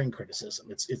engineering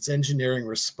criticism. It's engineering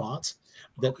response.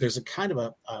 That there's a kind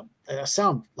of I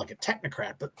sound like a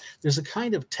technocrat, but there's a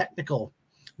kind of technical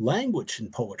language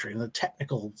in poetry and the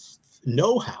technical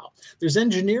know-how. There's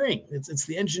engineering. It's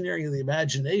the engineering of the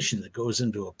imagination that goes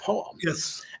into a poem.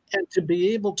 Yes. And to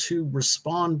be able to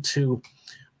respond to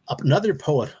another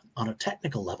poet on a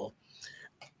technical level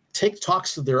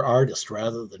talks to their artist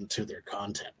rather than to their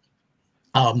content.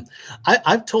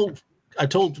 I've told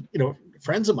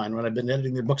friends of mine when I've been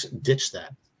editing their books, ditch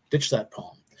that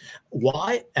poem.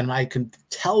 Why? And I can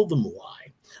tell them why.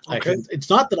 Okay. It's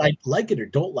not that I like it or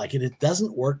don't like it. It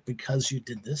doesn't work because you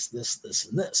did this,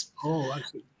 and this. Oh, I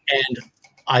see. And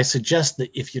I suggest that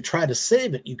if you try to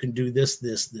save it, you can do this,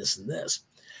 and this.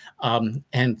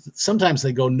 And sometimes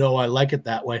they go, no, I like it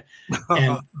that way.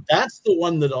 And that's the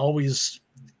one that always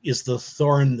is the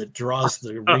thorn that draws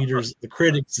the readers, the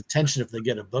critics' attention if they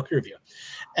get a book review.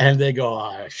 And they go,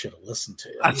 I should have listened to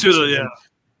it. I should have, yeah.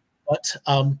 But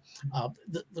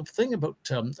the thing about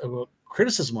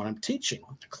criticism when I'm teaching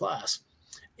a class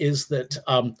is that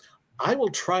I will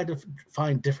try to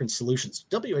find different solutions.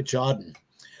 W.H. Auden,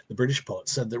 the British poet,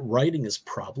 said that writing is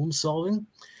problem solving,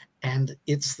 and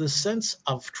it's the sense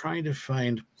of trying to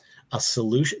find a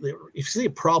solution. If you see a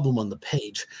problem on the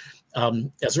page,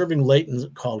 as Irving Layton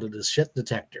called it, a shit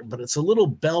detector, but it's a little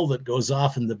bell that goes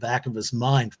off in the back of his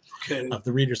mind, of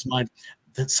the reader's mind,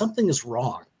 that something is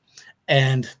wrong.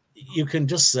 And you can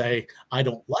just say, I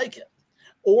don't like it.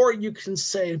 Or you can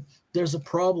say, there's a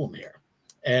problem here.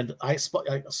 And I've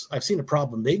seen a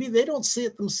problem. Maybe they don't see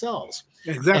it themselves.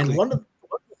 Exactly. And one of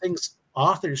the things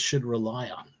authors should rely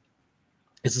on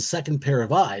is a second pair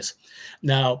of eyes.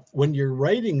 Now, when you're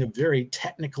writing a very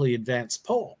technically advanced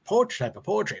type of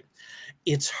poetry,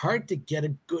 it's hard to get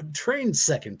a good trained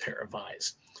second pair of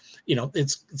eyes.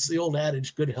 It's the old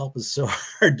adage, good help is so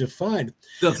hard to find.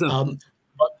 But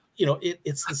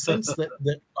it's the sense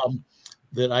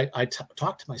that I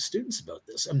talk to my students about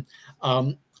this, and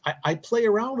I play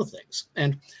around with things,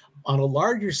 and on a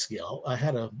larger scale, I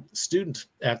had a student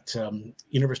at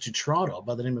University of Toronto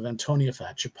by the name of Antonia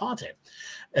Facciapate,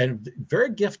 a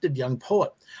very gifted young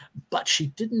poet, but she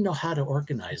didn't know how to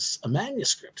organize a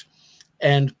manuscript.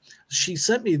 And she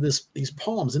sent me these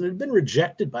poems, and it had been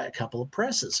rejected by a couple of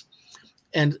presses.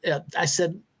 And I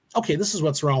said, okay, this is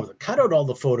what's wrong with it. Cut out all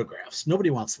the photographs. Nobody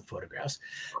wants the photographs.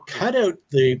 Cut out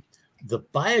the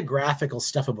biographical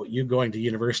stuff about you going to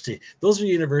university. Those are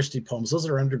university poems. Those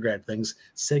are undergrad things.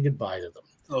 Say goodbye to them.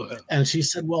 Okay. And she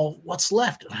said, well, what's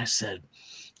left? And I said,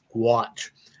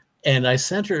 watch. And I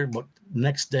sent her,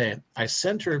 next day, I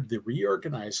sent her the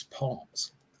reorganized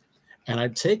poems. And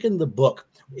I'd taken the book,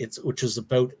 which is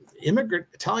about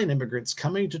Italian immigrants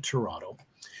coming to Toronto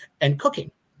and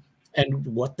cooking and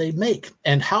what they make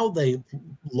and how they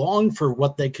long for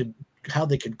how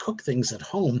they could cook things at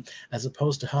home as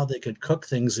opposed to how they could cook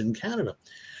things in Canada.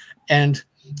 And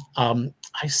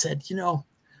I said,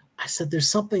 there's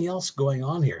something else going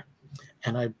on here.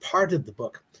 And I parted the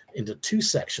book into two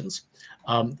sections.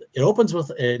 It opens with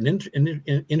an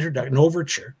introduction, an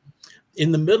overture.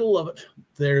 In the middle of it,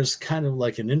 there's kind of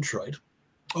like an introit,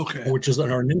 which is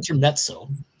an intermezzo.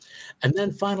 And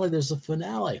then finally, there's a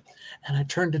finale. And I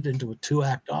turned it into a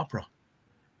 2-act opera.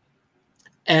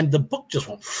 And the book just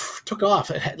took off.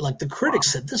 It had, like, the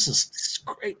critics said, this is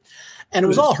great. And it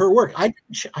was all her work. I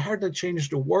hardly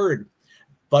changed a word,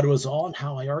 but it was all in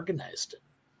how I organized it.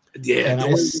 Yeah, the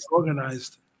way it's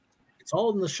organized. It's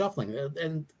all in the shuffling.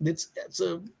 And it's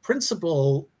a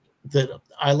principle that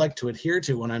I like to adhere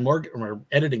to when I'm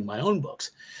editing my own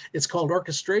books. It's called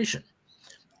orchestration.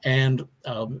 And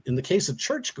in the case of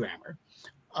church grammar,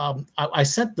 I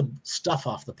sent the stuff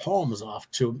off, the poems off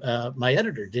to my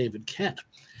editor, David Kent,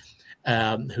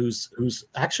 who's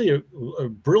actually a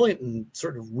brilliant and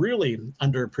sort of really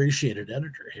underappreciated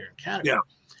editor here in Canada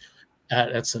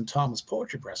at St. Thomas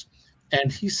Poetry Press.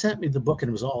 And he sent me the book, and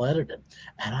it was all edited.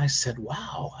 And I said,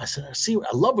 wow. I said,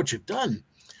 I love what you've done.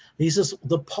 He says,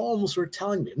 the poems were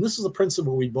telling me, and this is the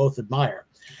principle we both admire.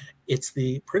 It's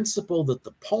the principle that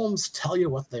the poems tell you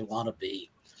what they want to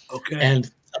be. Okay. And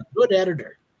a good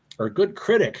editor or a good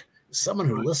critic is someone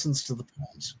who listens to the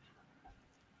poems.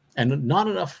 And not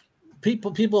enough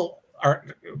people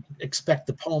expect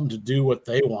the poem to do what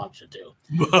they want to do.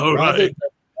 Rather than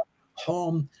what the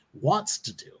poem wants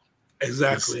to do.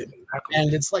 Exactly.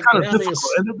 And it's like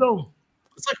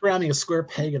ramming a square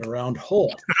peg in a round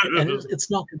hole. And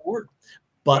it's not going to work.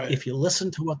 But if you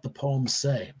listen to what the poems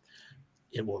say,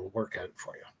 it will work out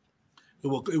for you. It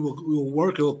will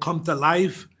work. It will come to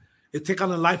life. It take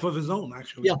on a life of its own,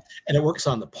 actually. Yeah, and it works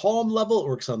on the poem level. It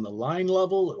works on the line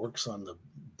level. It works on the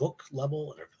book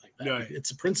level and everything like that. Yeah.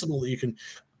 It's a principle that you can,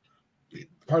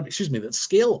 that's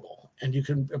scalable, and you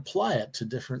can apply it to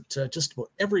different, just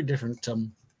about every different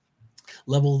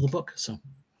level of the book. So,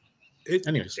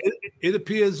 anyways, it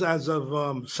appears as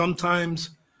of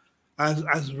sometimes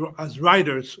as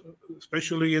writers,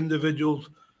 especially individuals,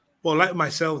 well, like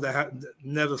myself that have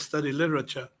never studied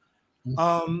literature.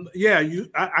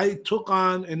 I took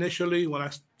on initially when I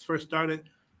first started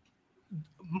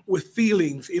with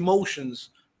feelings, emotions,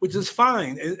 which is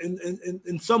fine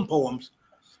in some poems,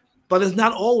 but it's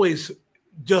not always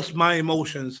just my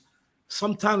emotions.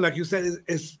 Sometimes, like you said,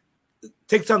 it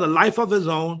takes on a life of its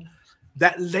own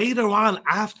that later on,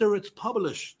 after it's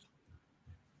published,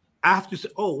 after you say,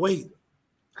 oh, wait,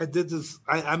 I did this,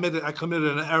 I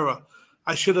committed an error.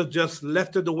 I should have just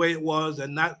left it the way it was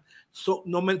and not so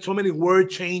many word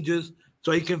changes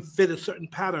so it can fit a certain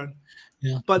pattern.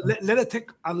 Yeah. But let it take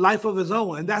a life of its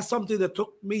own. And that's something that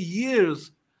took me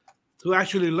years to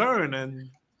actually learn.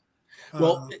 And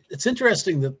well, it's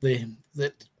interesting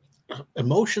that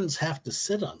emotions have to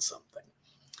sit on something.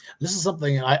 This is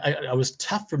something I was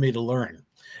tough for me to learn,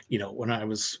 when I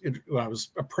was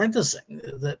apprenticing,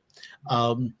 that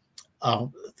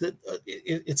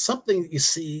it's something that you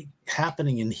see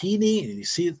happening in Heaney, and you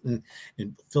see it in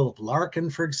Philip Larkin,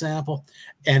 for example.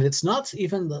 And it's not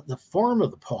even the form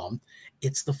of the poem.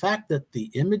 It's the fact that the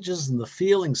images and the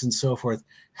feelings and so forth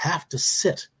have to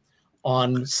sit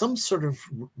on some sort of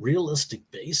realistic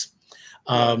base.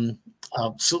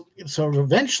 So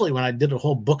eventually, when I did a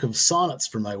whole book of sonnets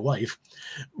for my wife,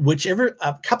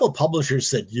 a couple of publishers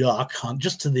said, yuck,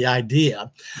 just to the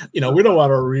idea, we don't want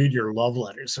to read your love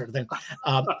letters sort of thing.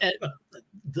 And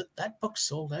that book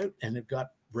sold out, and it got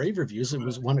rave reviews. It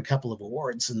was won a couple of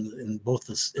awards in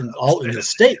the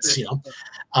States,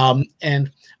 and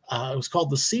it was called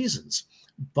The Seasons.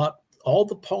 But all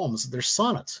the poems, they're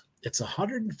sonnets. It's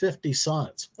 150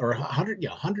 sonnets, or 100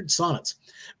 sonnets,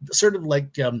 sort of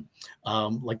like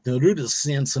Neruda's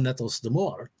 100 sonetos de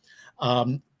amor.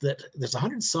 That there's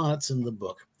 100 sonnets in the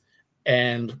book,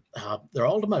 and they're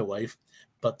all to my wife,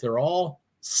 but they're all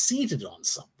seated on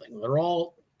something. They're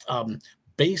all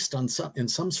based on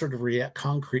some sort of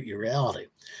concrete reality.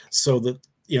 So that,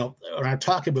 when I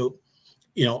talk about,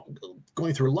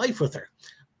 going through life with her,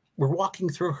 we're walking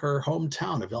through her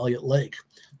hometown of Elliott Lake,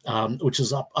 which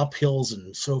is up hills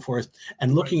and so forth,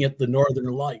 and looking at the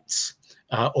northern lights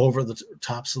over the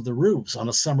tops of the roofs on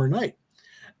a summer night,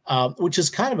 which is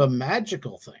kind of a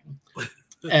magical thing.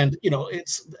 And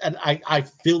I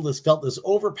felt this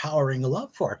overpowering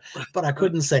love for her, but I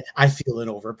couldn't say I feel an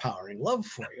overpowering love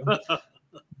for you.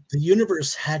 The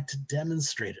universe had to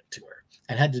demonstrate it to her,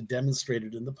 and had to demonstrate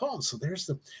it in the poem. So there's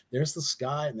the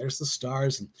sky, and there's the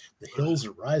stars, and the hills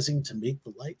are rising to meet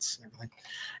the lights and everything,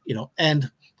 and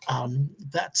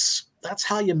that's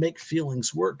how you make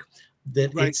feelings work.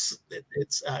 That right.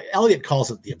 It's Eliot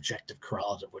calls it the objective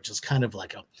correlative, which is kind of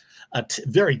like a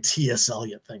very T.S.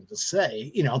 Eliot thing to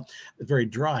say, very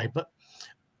dry. But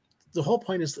the whole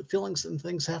point is that feelings and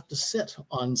things have to sit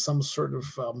on some sort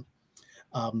of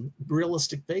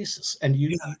realistic basis, and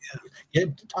you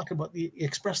have to talk about, you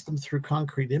express them through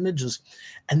concrete images,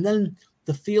 and then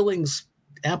the feelings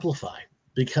amplify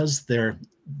because they're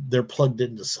plugged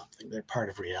into something. They're part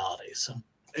of reality. So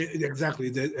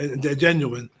exactly, they're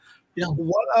genuine. Yeah.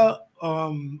 What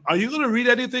are you going to read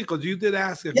anything? Because you did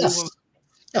ask if yes. you want.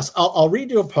 Yes, I'll read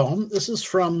you a poem. This is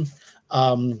from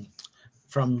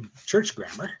Church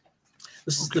Grammar.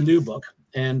 This is the new book,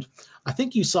 and I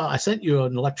think you saw I sent you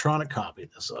an electronic copy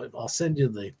of this. So I'll send you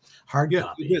the hard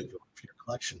copy for your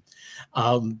collection.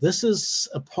 This is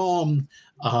a poem,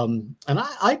 and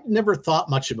I never thought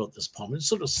much about this poem. It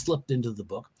sort of slipped into the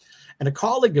book, and a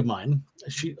colleague of mine,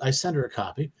 I sent her a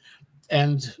copy.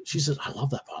 And she said, I love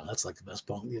that poem. That's like the best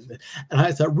poem. And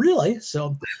I thought, really?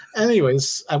 So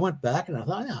anyways, I went back and I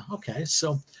thought, yeah, okay.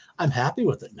 So I'm happy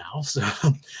with it now. So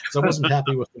I wasn't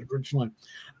happy with it originally.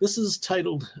 This is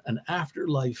titled An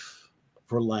Afterlife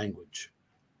for Language.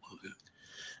 Okay.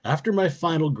 After my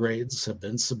final grades have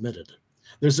been submitted,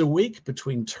 there's a week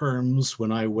between terms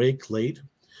when I wake late,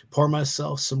 pour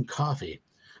myself some coffee,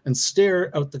 and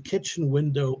stare out the kitchen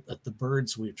window at the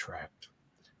birds we attract.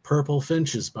 Purple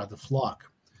finches by the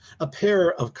flock, a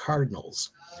pair of cardinals,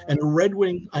 and a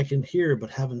redwing I can hear but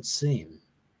haven't seen.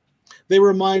 They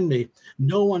remind me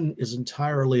no one is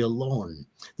entirely alone,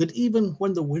 that even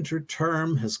when the winter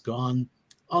term has gone,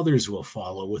 others will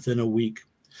follow within a week.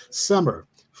 Summer,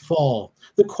 fall,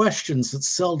 the questions that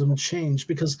seldom change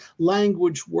because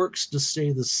language works to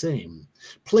stay the same,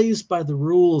 plays by the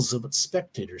rules of its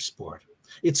spectator sport,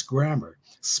 its grammar,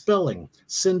 spelling,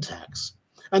 syntax,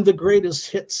 and the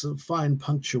greatest hits of fine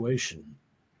punctuation.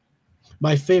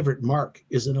 My favorite mark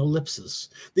is an ellipsis,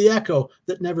 the echo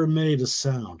that never made a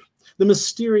sound, the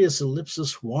mysterious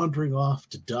ellipsis wandering off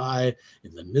to die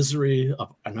in the misery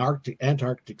of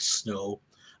Antarctic snow.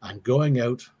 I'm going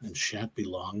out and shan't be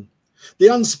long. The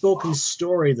unspoken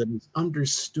story that is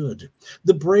understood,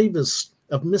 the bravest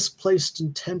of misplaced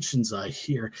intentions I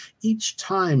hear each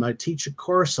time I teach a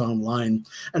course online,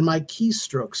 and my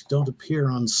keystrokes don't appear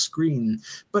on screen,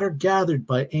 but are gathered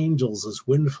by angels as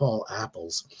windfall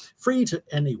apples, free to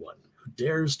anyone who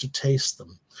dares to taste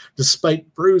them,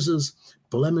 despite bruises,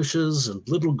 blemishes, and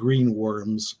little green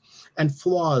worms, and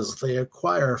flaws they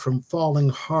acquire from falling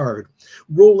hard,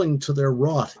 rolling to their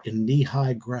rot in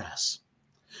knee-high grass.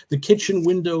 The kitchen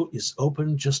window is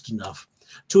open just enough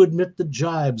to admit the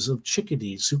jibes of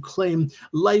chickadees who claim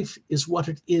life is what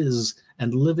it is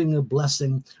and living a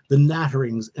blessing, the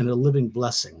natterings and a living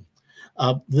blessing,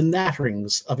 the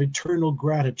natterings of eternal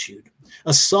gratitude,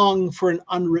 a song for an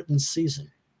unwritten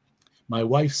season. My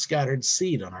wife scattered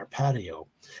seed on our patio,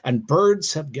 and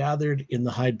birds have gathered in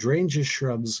the hydrangea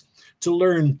shrubs to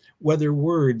learn whether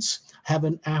words have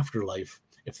an afterlife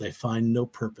if they find no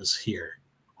purpose here.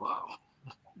 Wow.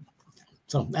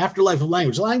 So, afterlife of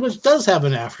language. Language does have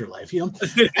an afterlife, And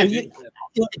it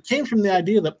came from the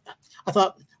idea that I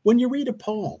thought, when you read a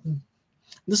poem,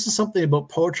 this is something about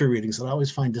poetry readings that I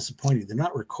always find disappointing. They're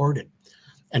not recorded,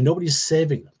 and nobody's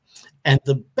saving them. And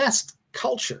the best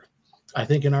culture, I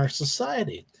think, in our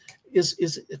society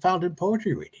is found in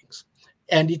poetry readings.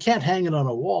 And you can't hang it on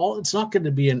a wall. It's not going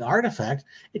to be an artifact.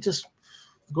 It just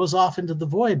goes off into the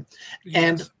void.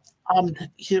 Yes. And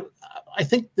I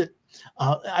think that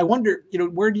I wonder,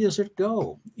 where does it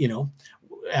go?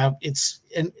 It's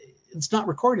not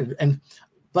recorded,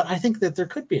 but I think that there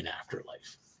could be an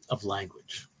afterlife of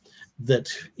language. That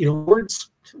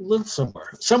words live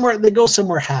somewhere they go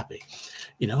somewhere happy,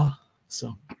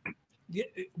 So yeah,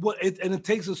 it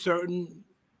takes a certain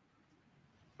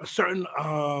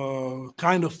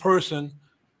kind of person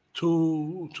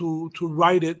to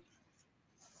write it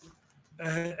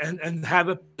and have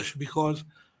it published, because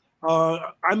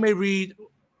I may read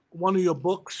one of your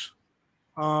books.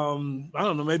 I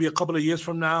don't know, maybe a couple of years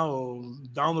from now, or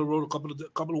down the road, a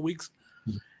couple of weeks,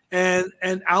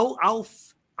 and I'll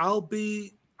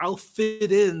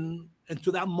fit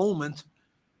into that moment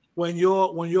when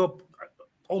you're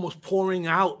almost pouring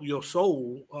out your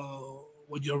soul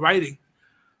when you're writing,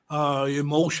 your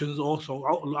emotions also,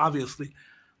 obviously.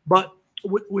 But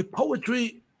with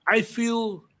poetry, I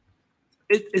feel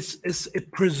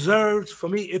it preserves, for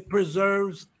me, it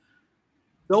preserves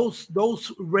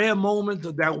those rare moments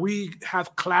that we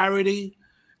have clarity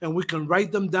and we can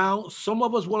write them down. Some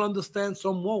of us will understand,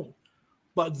 some won't.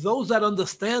 But those that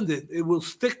understand it, it will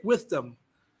stick with them.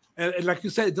 And like you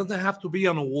said, it doesn't have to be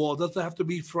on a wall, it doesn't have to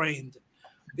be framed.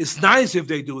 It's nice if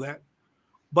they do that.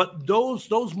 But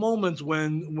those moments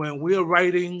when we're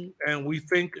writing and we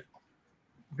think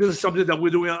this is something that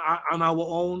we're doing on our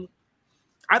own,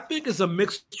 I think it's a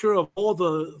mixture of all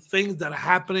the things that are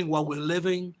happening while we're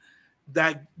living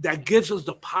that gives us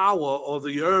the power or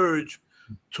the urge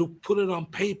to put it on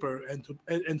paper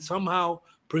and somehow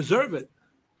preserve it.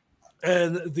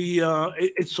 And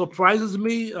it surprises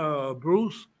me,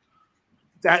 Bruce,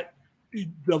 that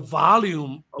the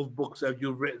volume of books that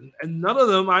you've written, and none of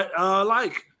them I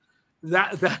like.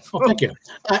 That's thank you.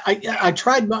 I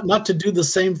tried not to do the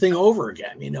same thing over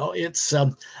again. It's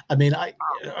I mean,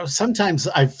 sometimes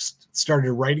I've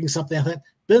started writing something, I think,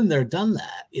 been there, done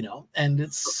that, and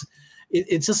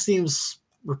it just seems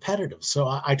repetitive. So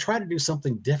I try to do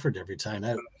something different every time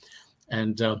out.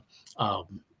 And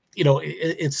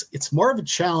it's more of a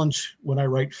challenge when I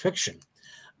write fiction,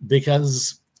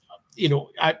 because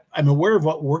I'm aware of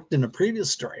what worked in a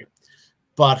previous story,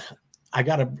 but I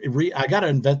gotta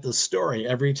invent the story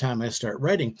every time I start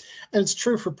writing. And it's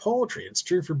true for poetry, it's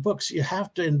true for books. You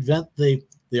have to invent the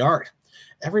art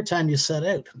every time you set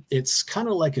out. It's kind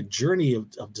of like a journey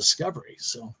of discovery.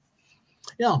 So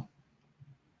yeah,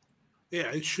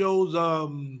 it shows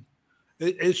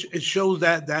it shows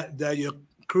that your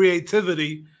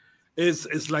creativity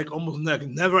is like almost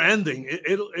never ending.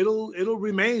 It'll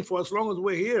remain for as long as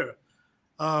we're here.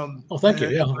 Thank you.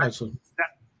 Yeah, absolutely.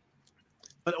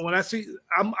 But when I see,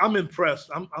 I'm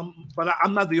impressed. But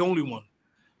I'm not the only one.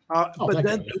 But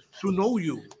then to know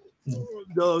you,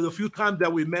 the few times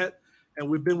that we met and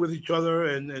we've been with each other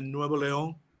in Nuevo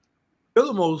León, you're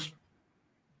the most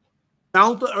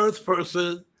down to earth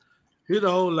person.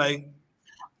 Like,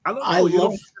 I don't know, you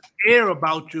don't care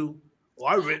about you.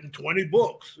 Well, I've written 20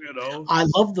 books. I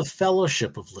love the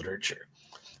fellowship of literature.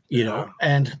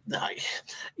 And I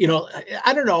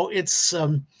don't know. It's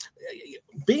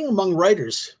being among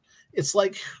writers. It's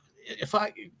like if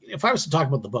I was to talk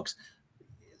about the books,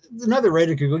 another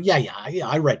writer could go, yeah,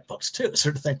 I write books too,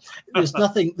 sort of thing.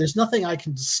 There's nothing I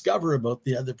can discover about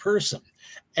the other person.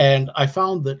 And I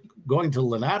found that going to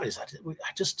Linares, I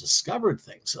just discovered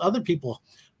things. Other people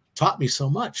taught me so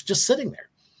much just sitting there.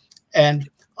 And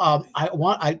I'm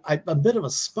a bit of a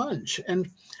sponge, and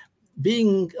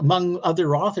being among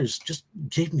other authors just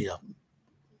gave me a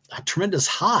tremendous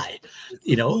high.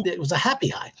 It was a happy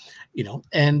high.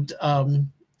 And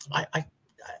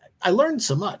I learned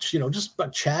so much. Just by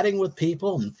chatting with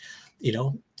people,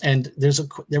 and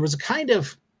there was a kind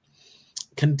of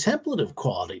contemplative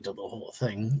quality to the whole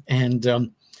thing. And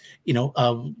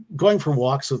going for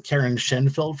walks with Karen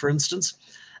Schenfeld, for instance.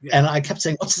 Yeah. And I kept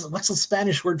saying, what's the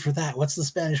Spanish word for that? What's the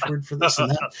Spanish word for this and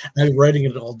that? And I was writing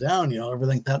it all down,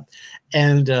 everything that.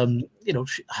 And, the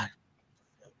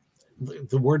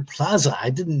word plaza, I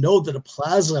didn't know that a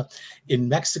plaza in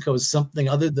Mexico is something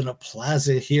other than a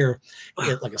plaza here,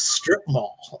 like a strip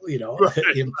mall,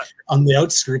 on the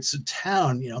outskirts of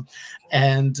town,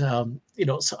 And,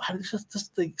 so I was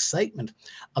just the excitement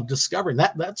of discovering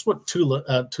that's what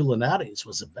Tulanares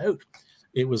was about.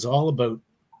 It was all about,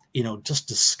 just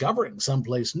discovering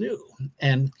someplace new.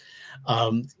 And,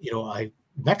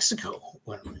 Mexico,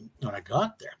 when I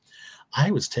got there, I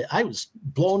was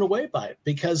blown away by it,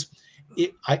 because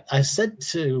I said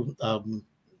to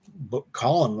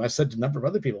Colin, I said to a number of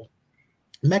other people,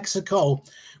 Mexico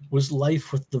was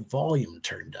life with the volume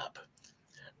turned up.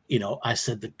 I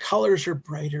said the colors are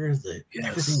brighter,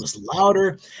 everything was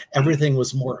louder, everything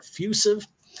was more effusive,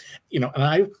 and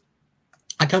I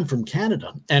come from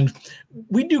Canada, and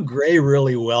we do gray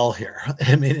really well here.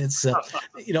 I mean, it's, when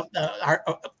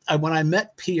I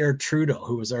met Pierre Trudeau,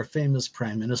 who was our famous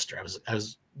prime minister, I was a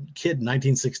kid in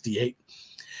 1968,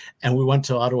 and we went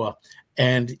to Ottawa,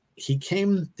 and he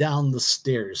came down the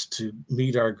stairs to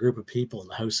meet our group of people in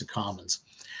the House of Commons,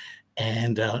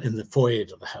 and in the foyer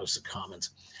of the House of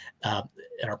Commons, at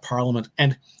our Parliament.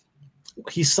 And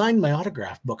he signed my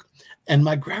autograph book. And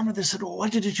my grandmother said, well,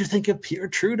 what did you think of Pierre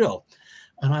Trudeau?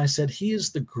 And I said, he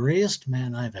is the grayest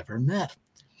man I've ever met.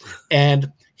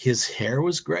 And his hair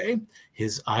was gray,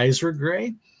 his eyes were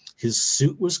gray, his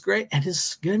suit was gray, and his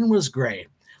skin was gray.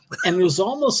 And it was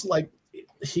almost like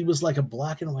he was like a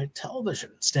black and white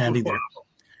television standing there.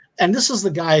 And this is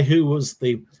the guy who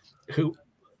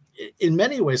in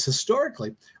many ways,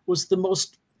 historically, was the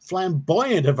most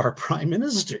flamboyant of our prime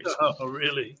ministers. Oh,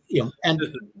 really? You know, and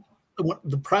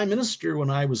the prime minister when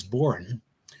I was born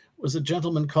was a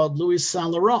gentleman called Louis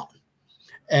Saint Laurent,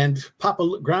 and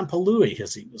Grandpa Louis,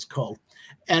 as he was called.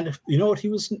 And you know what he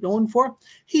was known for?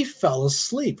 He fell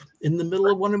asleep in the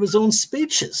middle of one of his own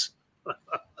speeches.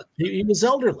 He was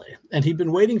elderly, and he'd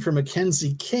been waiting for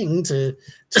Mackenzie King to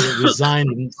resign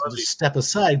and to step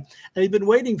aside. And he'd been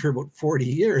waiting for about 40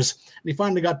 years. And he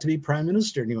finally got to be prime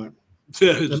minister, and he went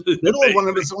in the middle of one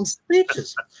of his own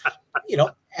speeches. You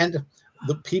know, and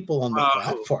the people on the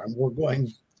platform were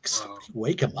going,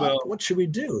 wake him up. What should we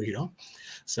do? You know?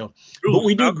 So, but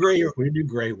we do gray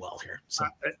well here. So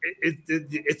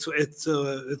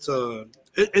it's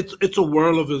a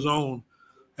world of his own.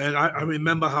 And I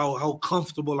remember how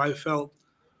comfortable I felt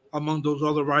among those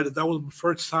other writers. That was the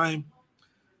first time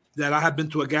that I had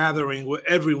been to a gathering where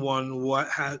everyone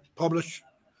had published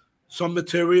some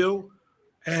material,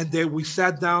 and then we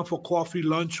sat down for coffee,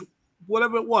 lunch,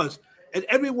 whatever it was. And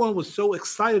everyone was so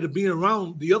excited to be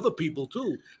around the other people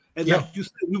too. And like you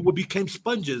said, we became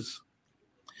sponges.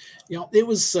 You know, it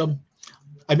was, I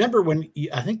remember when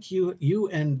I think you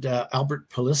and Albert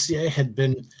Pellissier had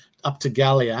been up to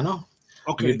Galiano.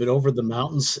 Okay. You'd been over the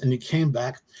mountains, and you came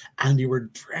back, and you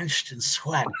were drenched in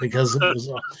sweat because it was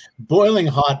a boiling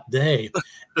hot day.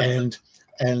 And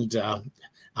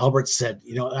Albert said,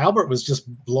 you know, Albert was just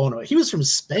blown away. He was from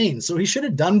Spain, so he should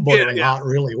have done boiling hot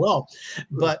really well.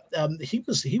 But he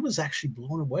was actually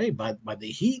blown away by the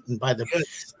heat and by the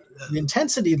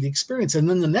intensity of the experience. And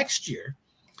then the next year,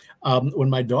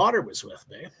 when my daughter was with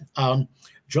me,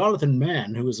 Jonathan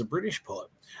Mann, who was a British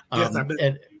poet,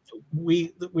 and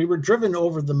we were driven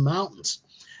over the mountains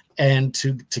and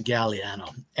to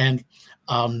Galiano, and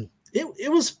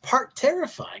it was part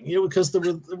terrifying, you know, because there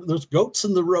were those goats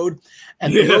in the road,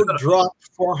 and the road dropped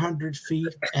 400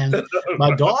 feet, and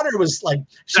my daughter was like,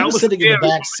 she was sitting in the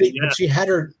back seat, but she had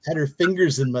her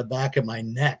fingers in the back of my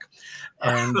neck,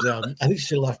 and I think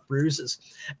she left bruises,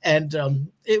 and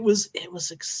it was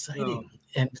exciting,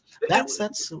 and that's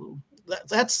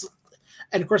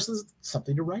and of course there's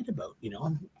something to write about, you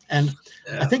know. And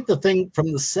I think the thing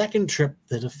from the second trip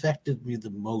that affected me the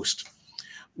most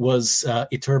was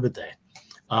Iturbide.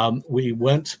 We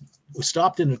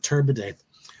stopped in Iturbide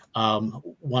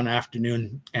one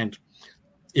afternoon, and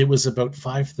it was about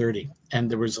 5:30, and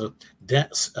there was a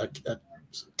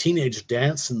teenage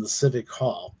dance in the Civic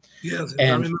Hall. Yes,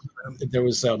 and there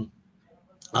was and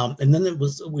then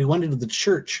we went into the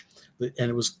church, and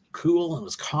it was cool and it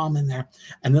was calm in there.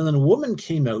 And then a woman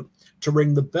came out to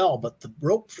ring the bell, but the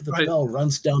rope for the bell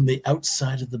runs down the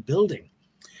outside of the building,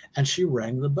 and she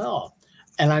rang the bell.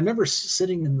 And I remember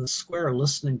sitting in the square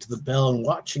listening to the bell and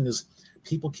watching as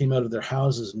people came out of their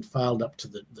houses and filed up to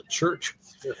the church,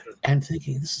 and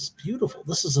thinking, this is beautiful.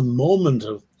 This is a moment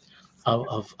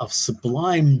of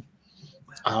sublime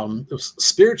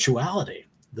spirituality.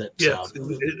 That it was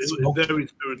very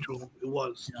spiritual. It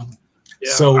was.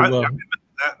 Yeah. So I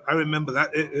remember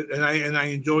that, and I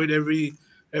enjoyed every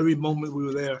moment we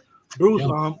were there. Bruce,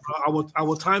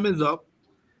 our time is up.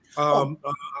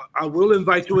 I will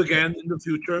invite you again in the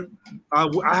future. I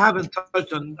haven't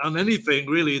touched on anything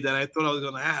really that I thought I was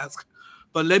going to ask,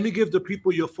 but let me give the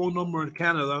people your phone number in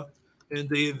Canada in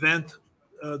the event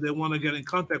they want to get in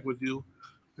contact with you.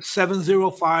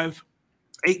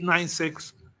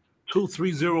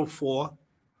 705-896-2304.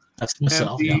 That's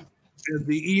myself. And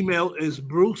the email is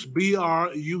Bruce,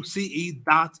 BRUCE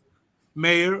 .Meyer,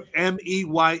 MEYER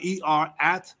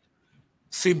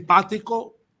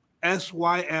 @Simpatico,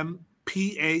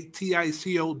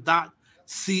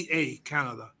 SYMPATICO.ca,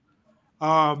 Canada.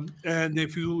 And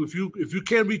if you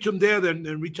can't reach them there,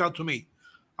 then reach out to me.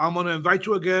 I'm going to invite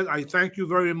you again. I thank you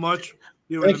very much.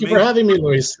 Thank you for having me,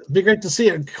 Luis. It'd be great to see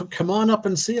you. Come on up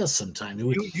and see us sometime.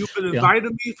 You've been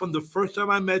inviting me from the first time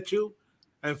I met you.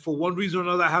 And for one reason or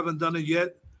another, I haven't done it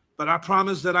yet, but I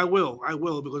promise that I will. I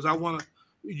will, because I want to.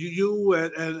 You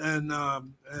and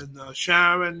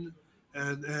Sharon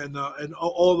and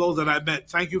all those that I met.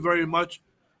 Thank you very much,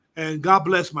 and God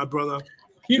bless, my brother.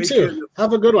 You too.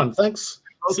 Have a good one. Thanks.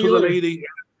 See you, lady,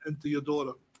 and to your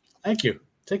daughter. Thank you.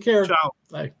 Take care. Ciao.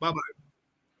 Bye. Bye.